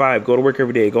 9 to 5, go to work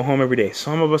every day, go home every day.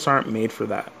 Some of us aren't made for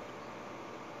that.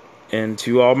 And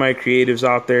to all my creatives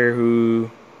out there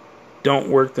who don't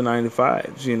work the 9 to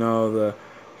 5s, you know,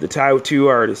 the tattoo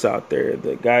artists out there,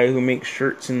 the guy who makes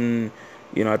shirts and,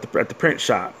 you know, at the print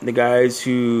shop, the guys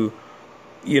who,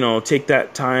 you know, take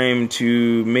that time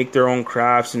to make their own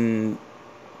crafts and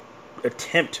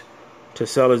attempt to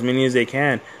sell as many as they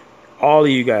can. All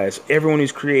of you guys, everyone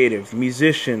who's creative,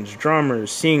 musicians,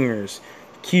 drummers, singers,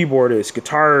 keyboardists,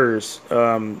 guitarists,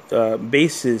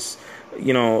 bassists,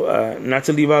 you know, not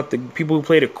to leave out the people who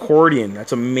played accordion.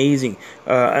 That's amazing.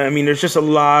 I mean, there's just a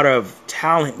lot of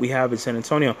talent we have in San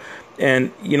Antonio.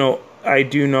 And, you know, I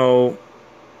do know,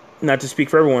 not to speak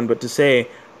for everyone, but to say,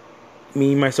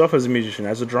 me, myself as a musician,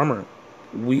 as a drummer,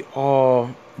 we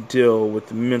all deal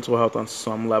with mental health on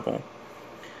some level.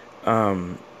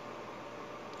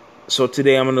 So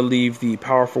today I'm going to leave the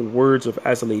powerful words of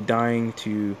As I Lay Dying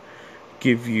to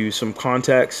give you some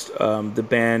context. The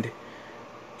band,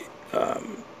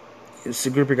 it's a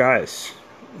group of guys.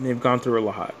 They've gone through a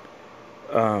lot.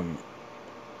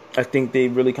 I think they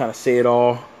really kind of say it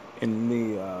all in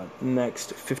the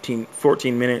next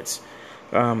 14 minutes.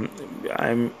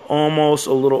 I'm almost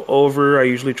a little over. I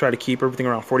usually try to keep everything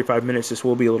around 45 minutes. This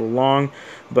will be a little long.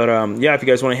 But yeah, if you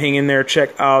guys want to hang in there,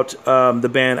 check out the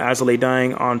band As I Lay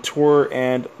Dying on tour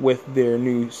and with their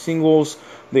new singles.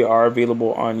 They are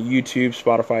available on YouTube,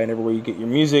 Spotify, and everywhere you get your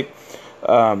music.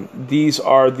 These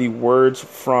are the words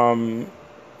from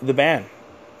the band.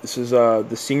 This is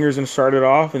the singer's going to start it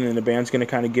off, and then the band's going to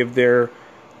kind of give their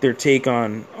take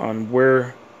on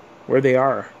where they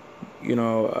are, you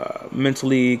know,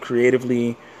 mentally,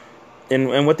 creatively,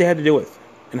 and what they had to deal with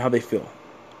and how they feel.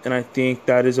 And I think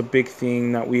that is a big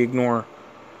thing that we ignore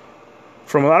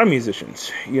from a lot of musicians.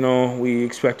 You know, we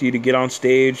expect you to get on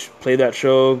stage, play that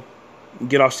show,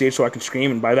 get off stage so I can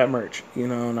scream and buy that merch, you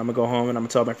know, and I'm going to go home and I'm going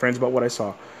to tell my friends about what I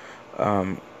saw.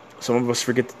 Some of us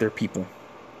forget that they're people.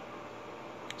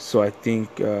 So I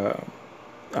think I'm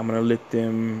going to let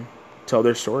them tell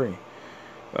their story.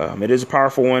 It is a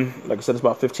powerful one. Like I said, it's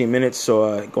about 15 minutes.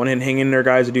 So go ahead and hang in there,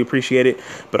 guys. I do appreciate it.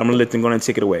 But I'm going to let them go ahead and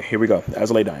take it away. Here we go.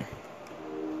 As I Lay Dying.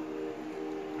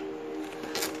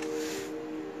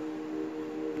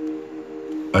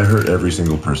 I hurt every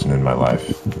single person in my life.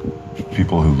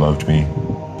 People who loved me,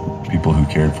 people who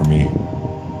cared for me,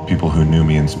 people who knew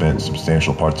me and spent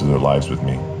substantial parts of their lives with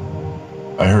me.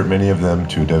 I hurt many of them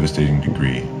to a devastating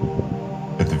degree.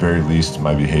 At the very least,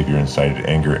 my behavior incited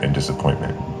anger and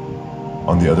disappointment.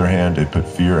 On the other hand, it put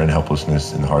fear and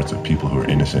helplessness in the hearts of people who are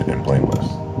innocent and blameless.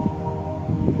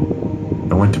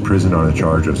 I went to prison on a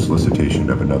charge of solicitation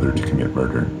of another to commit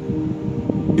murder.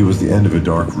 It was the end of a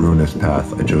dark, ruinous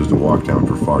path I chose to walk down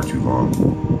for far too long.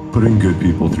 Putting good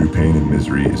people through pain and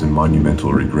misery is a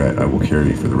monumental regret I will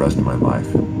carry for the rest of my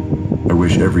life. I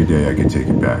wish every day I could take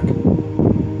it back.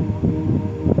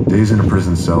 Days in a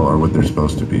prison cell are what they're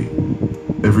supposed to be.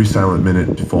 Every silent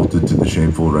minute defaulted to the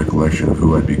shameful recollection of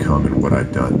who I'd become and what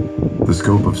I'd done. The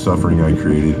scope of suffering I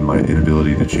created and my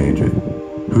inability to change it.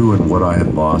 Who and what I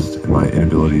had lost and my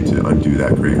inability to undo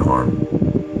that great harm.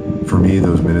 For me,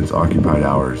 those minutes occupied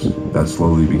hours that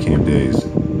slowly became days,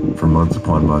 for months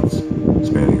upon months,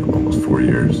 spanning almost 4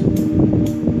 years.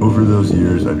 Over those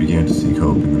years, I began to seek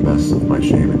hope in the mess of my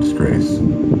shame and disgrace.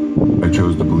 I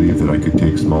chose to believe that I could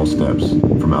take small steps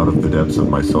from out of the depths of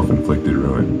my self-inflicted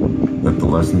ruin, that the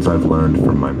lessons I've learned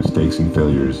from my mistakes and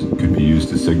failures could be used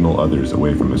to signal others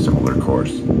away from a similar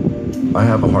course. I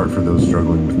have a heart for those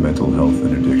struggling with mental health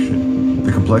and addiction.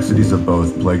 The complexities of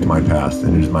both plagued my past,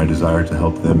 and it is my desire to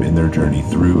help them in their journey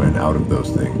through and out of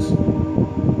those things.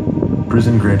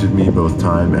 Prison granted me both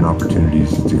time and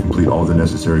opportunities to complete all the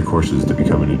necessary courses to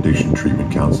become an addiction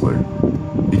treatment counselor.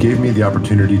 It gave me the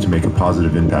opportunity to make a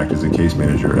positive impact as a case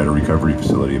manager at a recovery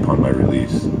facility upon my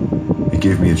release. It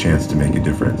gave me a chance to make a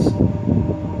difference.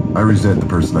 I resent the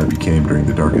person I became during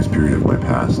the darkest period of my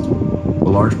past.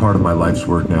 A large part of my life's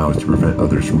work now is to prevent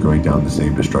others from going down the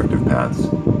same destructive paths.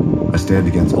 I stand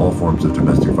against all forms of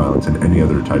domestic violence and any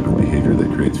other type of behavior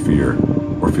that creates fear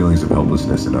or feelings of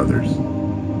helplessness in others.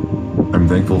 I'm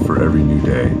thankful for every new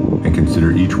day and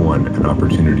consider each one an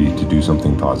opportunity to do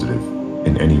something positive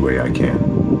in any way I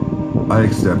can. I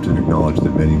accept and acknowledge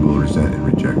that many will resent and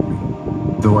reject me.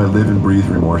 Though I live and breathe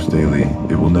remorse daily,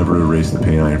 it will never erase the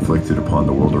pain I inflicted upon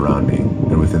the world around me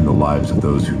and within the lives of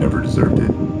those who never deserved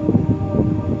it.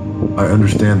 I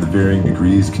understand the varying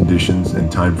degrees, conditions,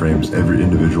 and timeframes every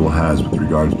individual has with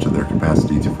regards to their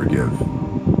capacity to forgive.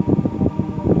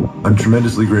 I'm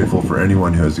tremendously grateful for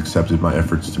anyone who has accepted my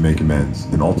efforts to make amends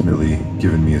and ultimately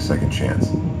given me a second chance,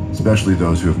 especially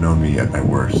those who have known me at my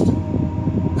worst.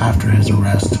 After his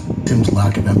arrest, Tim's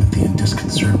lack of empathy and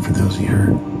disconcern for those he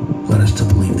hurt led us to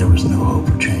believe there was no hope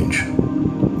for change.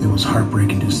 It was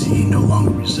heartbreaking to see he no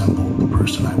longer resembled the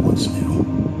person I once knew.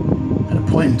 At a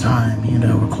point in time, he and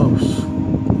I were close.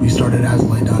 We started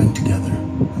Azalea Dying together,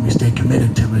 and we stayed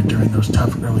committed to it during those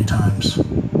tough early times.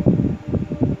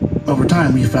 Over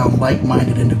time, we found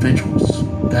like-minded individuals,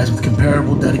 guys with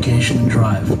comparable dedication and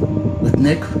drive. With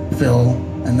Nick, Phil,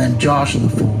 and then Josh in the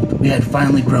fold, we had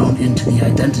finally grown into the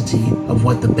identity of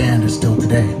what the band is still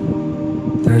today.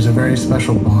 There is a very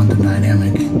special bond and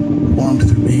dynamic formed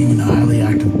through being in a highly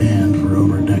active band for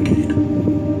over a decade.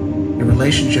 The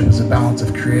relationship is a balance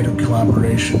of creative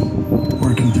collaboration,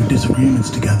 working through disagreements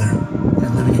together,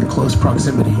 and living in close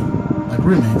proximity, like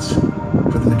roommates,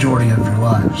 for the majority of your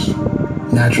lives.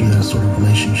 Naturally, that sort of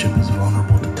relationship is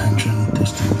vulnerable to tension,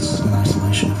 distance, and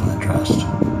isolation if unaddressed.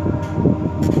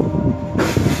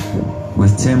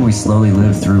 With Tim, we slowly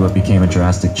lived through what became a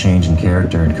drastic change in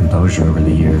character and composure over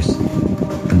the years.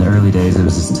 In the early days, it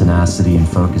was his tenacity and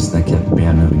focus that kept the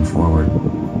band moving forward.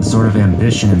 The sort of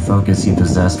ambition and focus he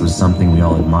possessed was something we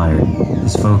all admired.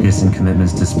 His focus and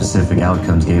commitments to specific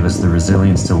outcomes gave us the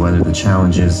resilience to weather the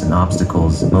challenges and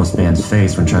obstacles most bands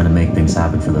face when trying to make things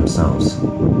happen for themselves.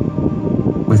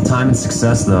 With time and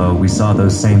success, though, we saw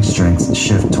those same strengths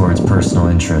shift towards personal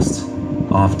interest,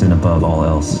 often above all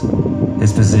else.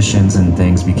 His positions and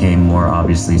things became more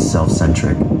obviously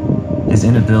self-centric. His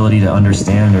inability to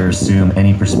understand or assume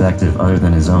any perspective other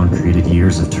than his own created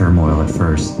years of turmoil at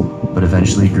first, but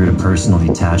eventually grew to personal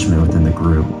detachment within the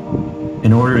group.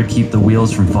 In order to keep the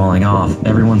wheels from falling off,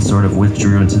 everyone sort of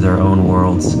withdrew into their own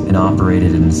worlds and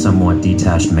operated in a somewhat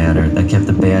detached manner that kept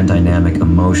the band dynamic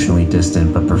emotionally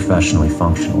distant but professionally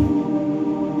functional.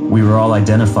 We were all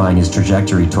identifying his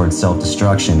trajectory towards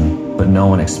self-destruction, but no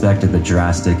one expected the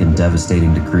drastic and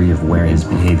devastating degree of where his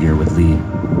behavior would lead.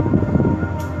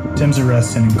 Tim's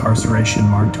arrest and incarceration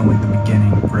marked only the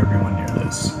beginning for everyone near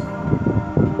this.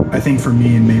 I think for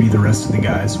me and maybe the rest of the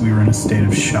guys, we were in a state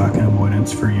of shock and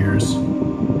avoidance for years.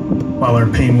 While our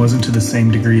pain wasn't to the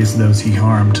same degree as those he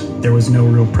harmed, there was no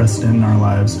real precedent in our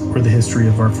lives or the history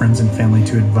of our friends and family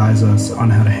to advise us on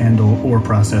how to handle or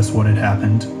process what had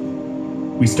happened.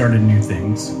 We started new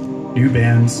things, new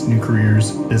bands, new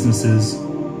careers, businesses,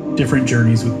 different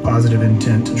journeys with positive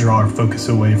intent to draw our focus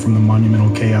away from the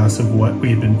monumental chaos of what we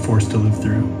had been forced to live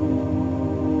through.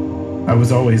 I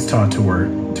was always taught to work,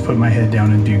 to put my head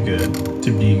down and do good,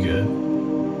 to be good.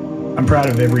 I'm proud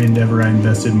of every endeavor I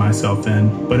invested myself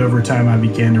in, but over time I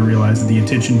began to realize that the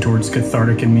attention towards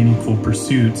cathartic and meaningful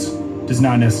pursuits does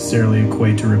not necessarily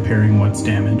equate to repairing what's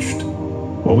damaged.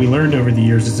 What we learned over the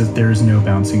years is that there is no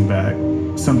bouncing back.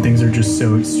 Some things are just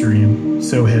so extreme,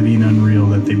 so heavy and unreal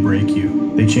that they break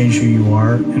you. They change who you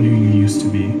are and who you used to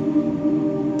be.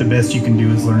 The best you can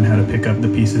do is learn how to pick up the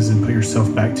pieces and put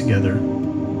yourself back together.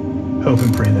 Hope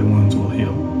and pray that wounds will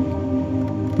heal.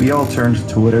 We all turned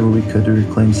to whatever we could to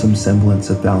reclaim some semblance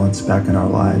of balance back in our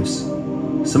lives.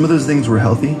 Some of those things were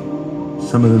healthy,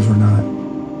 some of those were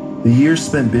not. The years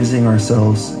spent busying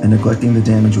ourselves and neglecting the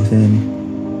damage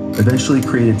within eventually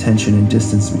created tension and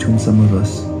distance between some of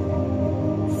us.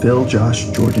 Phil, Josh,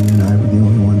 Jordan, and I were the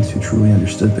only ones who truly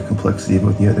understood the complexity of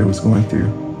what the other was going through,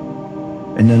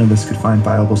 and none of us could find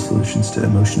viable solutions to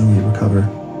emotionally recover.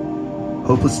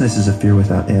 Hopelessness is a fear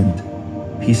without end.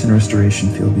 Peace and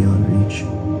restoration feel beyond reach.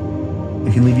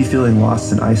 It can leave you feeling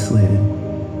lost and isolated,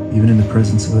 even in the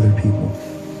presence of other people.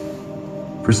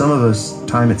 For some of us,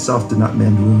 time itself did not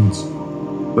mend wounds,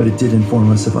 but it did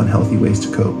inform us of unhealthy ways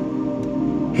to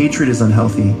cope. Hatred is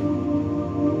unhealthy.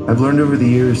 I've learned over the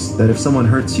years that if someone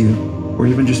hurts you, or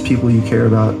even just people you care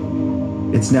about,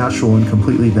 it's natural and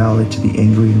completely valid to be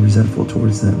angry and resentful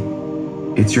towards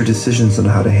them. It's your decisions on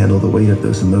how to handle the weight of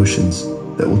those emotions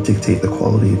that will dictate the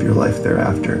quality of your life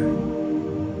thereafter.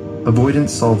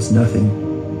 Avoidance solves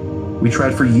nothing. We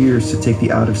tried for years to take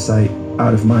the out of sight,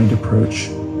 out of mind approach.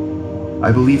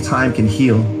 I believe time can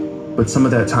heal, but some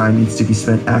of that time needs to be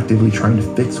spent actively trying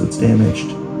to fix what's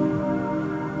damaged.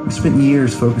 We spent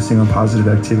years focusing on positive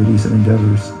activities and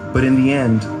endeavors, but in the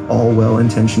end, all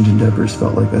well-intentioned endeavors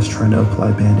felt like us trying to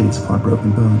apply band-aids upon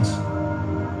broken bones.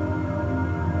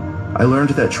 I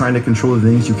learned that trying to control the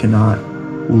things you cannot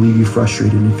will leave you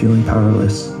frustrated and feeling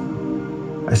powerless.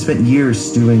 I spent years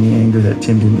stewing in anger that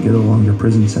Tim didn't get a longer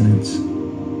prison sentence.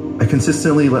 I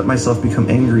consistently let myself become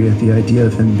angry at the idea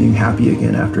of him being happy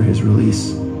again after his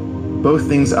release. both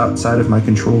things outside of my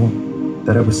control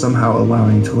that I was somehow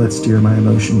allowing to let steer my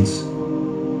emotions.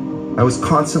 I was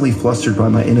constantly flustered by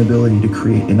my inability to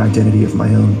create an identity of my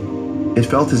own. It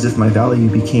felt as if my value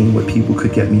became what people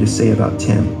could get me to say about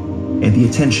Tim, and the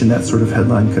attention that sort of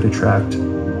headline could attract.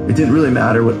 It didn't really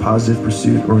matter what positive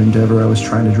pursuit or endeavor I was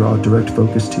trying to draw direct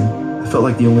focus to. It felt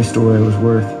like the only story I was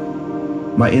worth.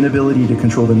 My inability to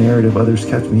control the narrative others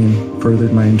kept me in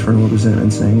furthered my internal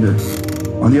resentments and anger.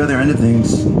 On the other end of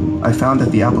things, I found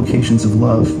that the applications of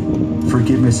love,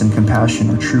 forgiveness, and compassion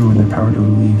are true in their power to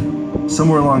relieve.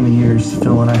 Somewhere along the years,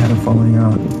 Phil and I had a falling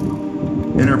out.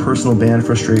 Interpersonal band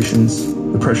frustrations,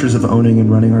 the pressures of owning and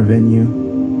running our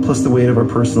venue, plus the weight of our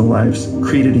personal lives,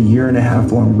 created a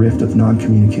 1.5-year-long rift of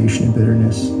non-communication and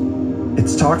bitterness.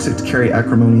 It's toxic to carry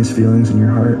acrimonious feelings in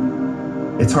your heart.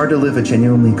 It's hard to live a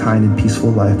genuinely kind and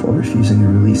peaceful life while refusing to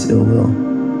release ill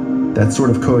will. That sort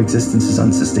of coexistence is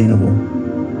unsustainable.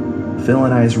 Phil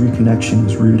and I's reconnection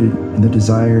was rooted in the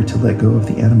desire to let go of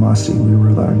the animosity we were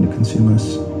allowing to consume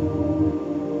us.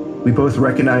 We both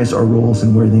recognized our roles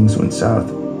and where things went south,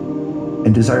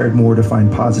 and desired more to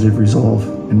find positive resolve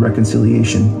and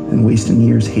reconciliation than wasting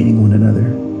years hating one another.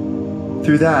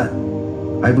 Through that,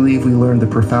 I believe we learned the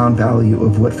profound value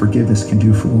of what forgiveness can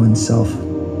do for oneself.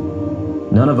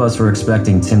 None of us were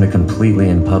expecting Tim to completely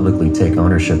and publicly take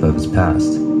ownership of his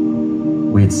past.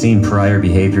 We had seen prior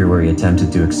behavior where he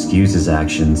attempted to excuse his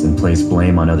actions and place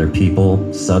blame on other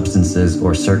people, substances,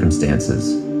 or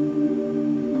circumstances.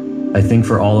 I think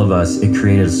for all of us, it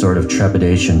created a sort of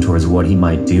trepidation towards what he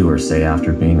might do or say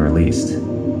after being released.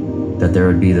 That there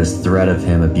would be this threat of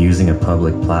him abusing a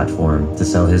public platform to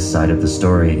sell his side of the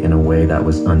story in a way that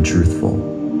was untruthful.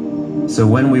 So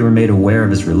when we were made aware of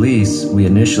his release, we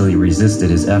initially resisted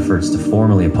his efforts to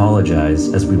formally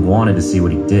apologize, as we wanted to see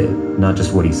what he did, not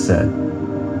just what he said.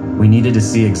 We needed to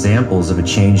see examples of a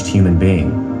changed human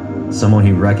being, someone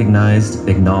who recognized,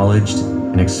 acknowledged,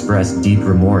 and expressed deep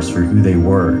remorse for who they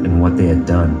were and what they had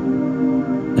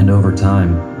done. And over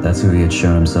time, that's who he had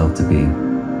shown himself to be.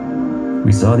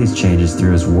 We saw these changes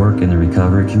through his work in the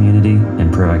recovery community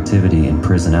and proactivity in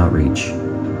prison outreach.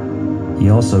 He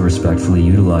also respectfully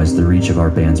utilized the reach of our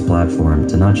band's platform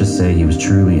to not just say he was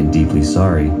truly and deeply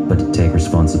sorry, but to take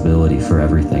responsibility for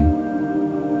everything.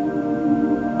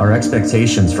 Our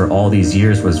expectations for all these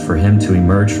years was for him to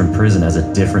emerge from prison as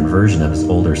a different version of his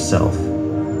older self,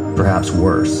 perhaps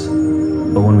worse.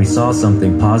 But when we saw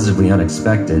something positively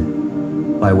unexpected,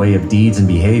 by way of deeds and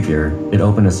behavior, it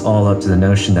opened us all up to the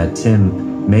notion that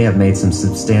Tim may have made some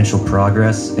substantial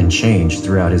progress and change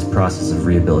throughout his process of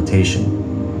rehabilitation.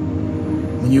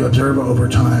 When you observe over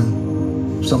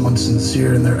time someone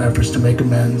sincere in their efforts to make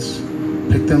amends,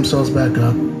 pick themselves back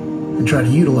up, and try to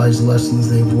utilize the lessons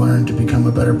they've learned to become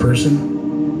a better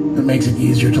person, it makes it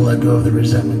easier to let go of the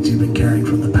resentments you've been carrying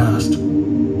from the past.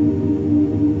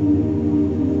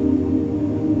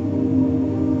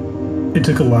 It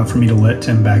took a lot for me to let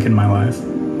Tim back in my life.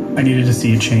 I needed to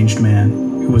see a changed man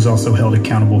who was also held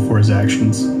accountable for his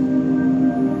actions.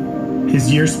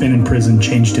 His years spent in prison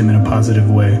changed him in a positive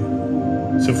way.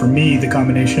 So for me, the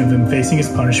combination of him facing his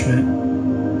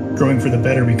punishment, growing for the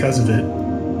better because of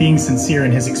it, being sincere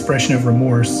in his expression of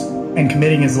remorse, and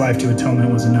committing his life to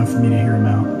atonement was enough for me to hear him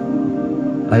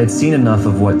out. I had seen enough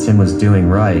of what Tim was doing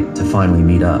right to finally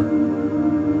meet up.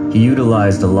 He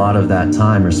utilized a lot of that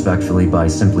time respectfully by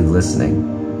simply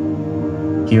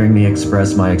listening, hearing me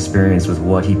express my experience with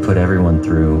what he put everyone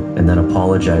through, and then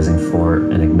apologizing for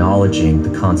and acknowledging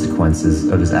the consequences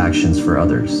of his actions for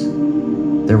others.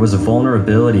 There was a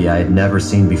vulnerability I had never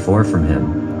seen before from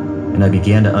him, and I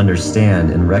began to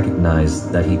understand and recognize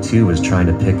that he too was trying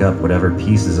to pick up whatever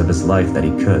pieces of his life that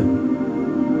he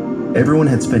could. Everyone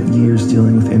had spent years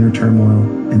dealing with inner turmoil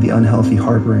and the unhealthy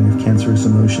harboring of cancerous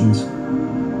emotions.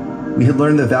 We had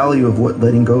learned the value of what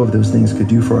letting go of those things could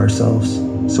do for ourselves,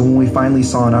 so when we finally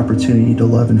saw an opportunity to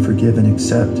love and forgive and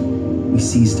accept, we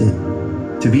seized it.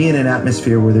 To be in an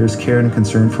atmosphere where there's care and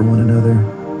concern for one another,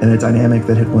 and a dynamic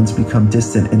that had once become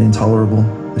distant and intolerable,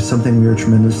 is something we are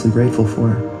tremendously grateful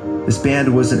for. This band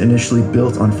wasn't initially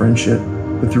built on friendship,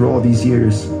 but through all these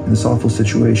years, in this awful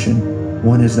situation,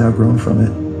 one has now grown from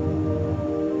it.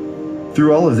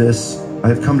 Through all of this, I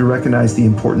have come to recognize the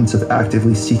importance of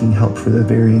actively seeking help for the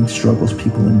varying struggles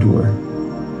people endure.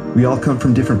 We all come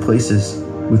from different places,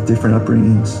 with different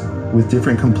upbringings, with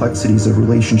different complexities of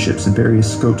relationships and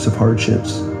various scopes of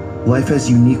hardships. Life has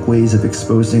unique ways of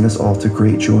exposing us all to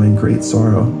great joy and great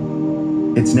sorrow.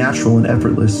 It's natural and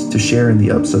effortless to share in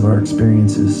the ups of our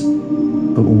experiences.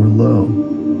 But when we're low,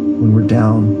 when we're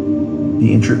down,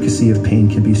 the intricacy of pain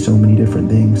can be so many different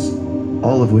things,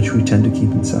 all of which we tend to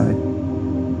keep inside.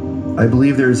 I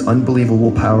believe there is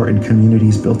unbelievable power in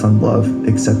communities built on love,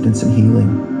 acceptance, and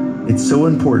healing. It's so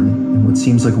important in what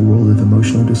seems like a world of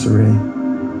emotional disarray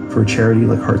for a charity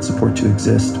like Heart Support to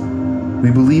exist. We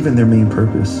believe in their main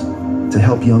purpose, to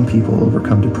help young people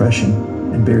overcome depression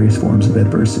and various forms of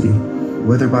adversity,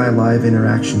 whether by a live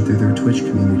interaction through their Twitch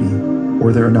community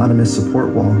or their anonymous support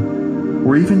wall,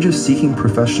 or even just seeking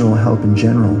professional help in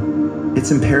general.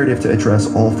 It's imperative to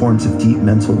address all forms of deep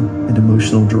mental and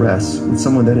emotional duress with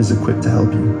someone that is equipped to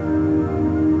help you.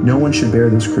 No one should bear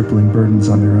those crippling burdens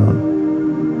on their own.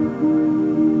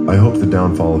 I hope the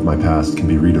downfall of my past can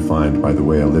be redefined by the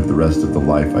way I live the rest of the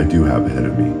life I do have ahead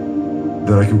of me.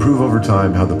 That I can prove over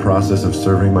time how the process of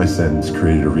serving my sentence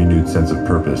created a renewed sense of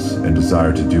purpose and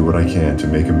desire to do what I can to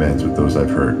make amends with those I've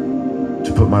hurt.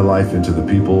 To put my life into the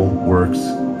people, works,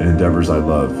 and endeavors I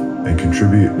love, and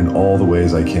contribute in all the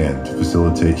ways I can to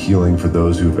facilitate healing for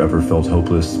those who have ever felt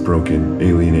hopeless, broken,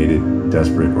 alienated,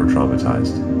 desperate, or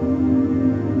traumatized.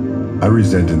 I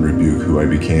resent and rebuke who I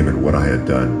became and what I had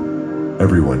done.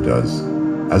 Everyone does.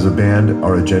 As a band,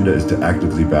 our agenda is to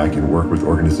actively back and work with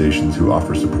organizations who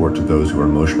offer support to those who are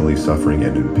emotionally suffering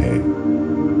and in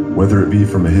pain. Whether it be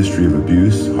from a history of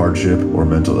abuse, hardship, or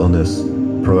mental illness,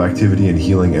 proactivity in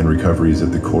healing and recovery is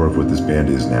at the core of what this band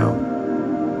is now.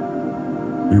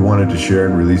 We wanted to share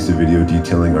and release a video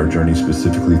detailing our journey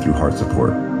specifically through Heart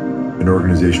Support, an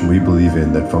organization we believe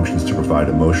in that functions to provide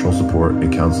emotional support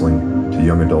and counseling to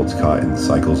young adults caught in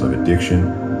cycles of addiction,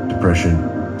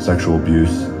 depression, sexual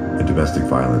abuse, and domestic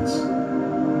violence.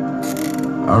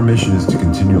 Our mission is to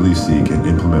continually seek and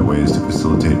implement ways to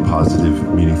facilitate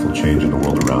positive, meaningful change in the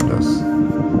world around us.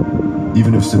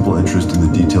 Even if simple interest in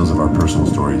the details of our personal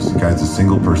stories guides a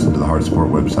single person to the Heart Support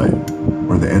website,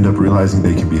 or they end up realizing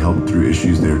they can be helped through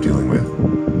issues they are dealing with,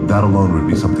 that alone would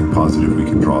be something positive we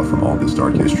can draw from all this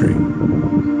dark history.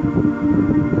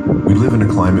 We live in a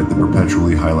climate that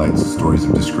perpetually highlights stories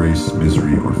of disgrace,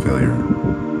 misery, or failure.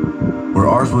 Where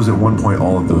ours was at one point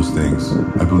all of those things,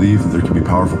 I believe that there can be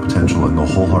powerful potential in the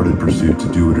wholehearted pursuit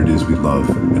to do what it is we love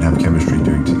and have chemistry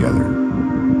doing together.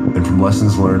 And from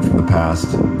lessons learned from the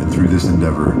past, and through this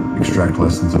endeavor, extract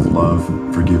lessons of love,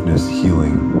 forgiveness,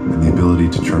 healing, and the ability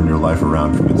to turn your life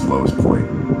around from its lowest point.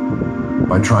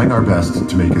 By trying our best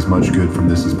to make as much good from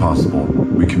this as possible,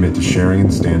 we commit to sharing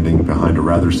and standing behind a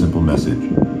rather simple message.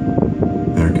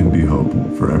 There can be hope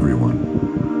for everyone.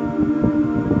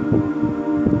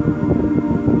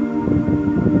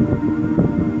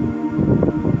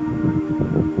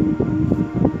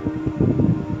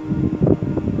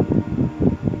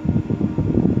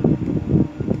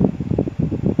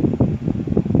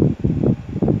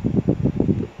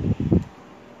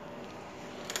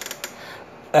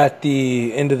 At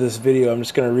the end of this video, I'm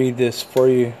just going to read this for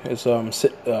you. It's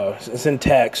in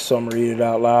text, so I'm going to read it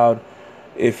out loud.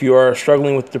 If you are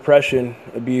struggling with depression,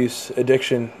 abuse,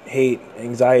 addiction, hate,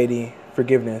 anxiety,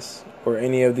 forgiveness, or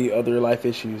any of the other life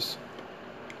issues,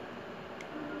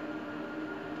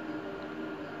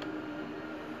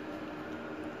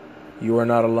 you are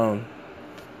not alone.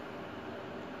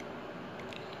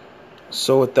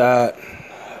 So with that,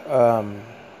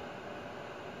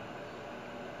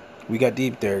 we got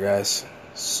deep there, guys.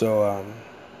 So,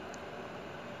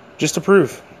 just to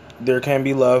prove there can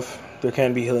be love, there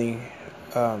can be healing.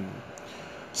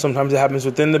 Sometimes it happens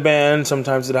within the band,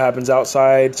 sometimes it happens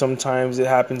outside, sometimes it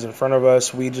happens in front of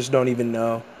us. We just don't even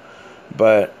know.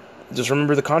 But just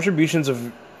remember, the contributions of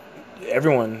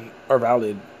everyone are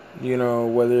valid. You know,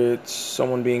 whether it's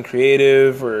someone being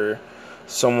creative or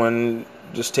someone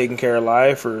just taking care of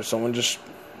life or someone just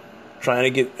trying to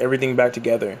get everything back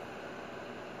together.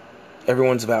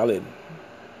 Everyone's valid.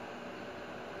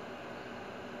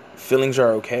 Feelings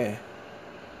are okay.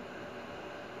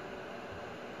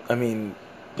 I mean,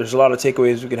 there's a lot of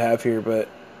takeaways we could have here, but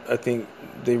I think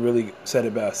they really said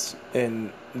it best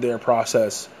in their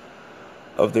process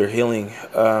of their healing.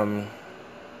 Once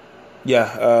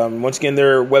again,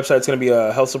 their website's going to be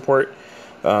a health support.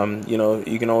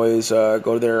 You can always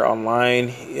go there online,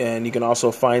 and you can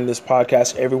also find this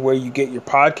podcast everywhere you get your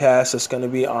podcasts. It's going to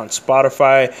be on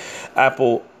Spotify,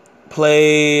 Apple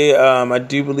Play. I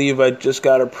do believe I just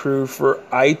got approved for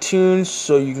iTunes,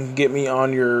 so you can get me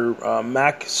on your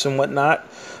Macs and whatnot.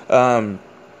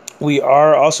 We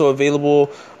are also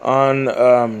available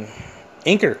on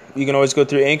Anchor. You can always go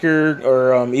through Anchor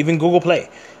or even Google Play.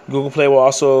 Google Play will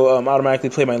also automatically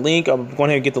play my link. I'm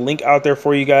going to get the link out there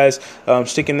for you guys.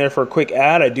 Stick in there for a quick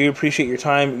ad. I do appreciate your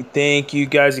time. Thank you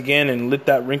guys again, and let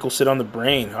that wrinkle sit on the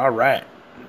brain. All right.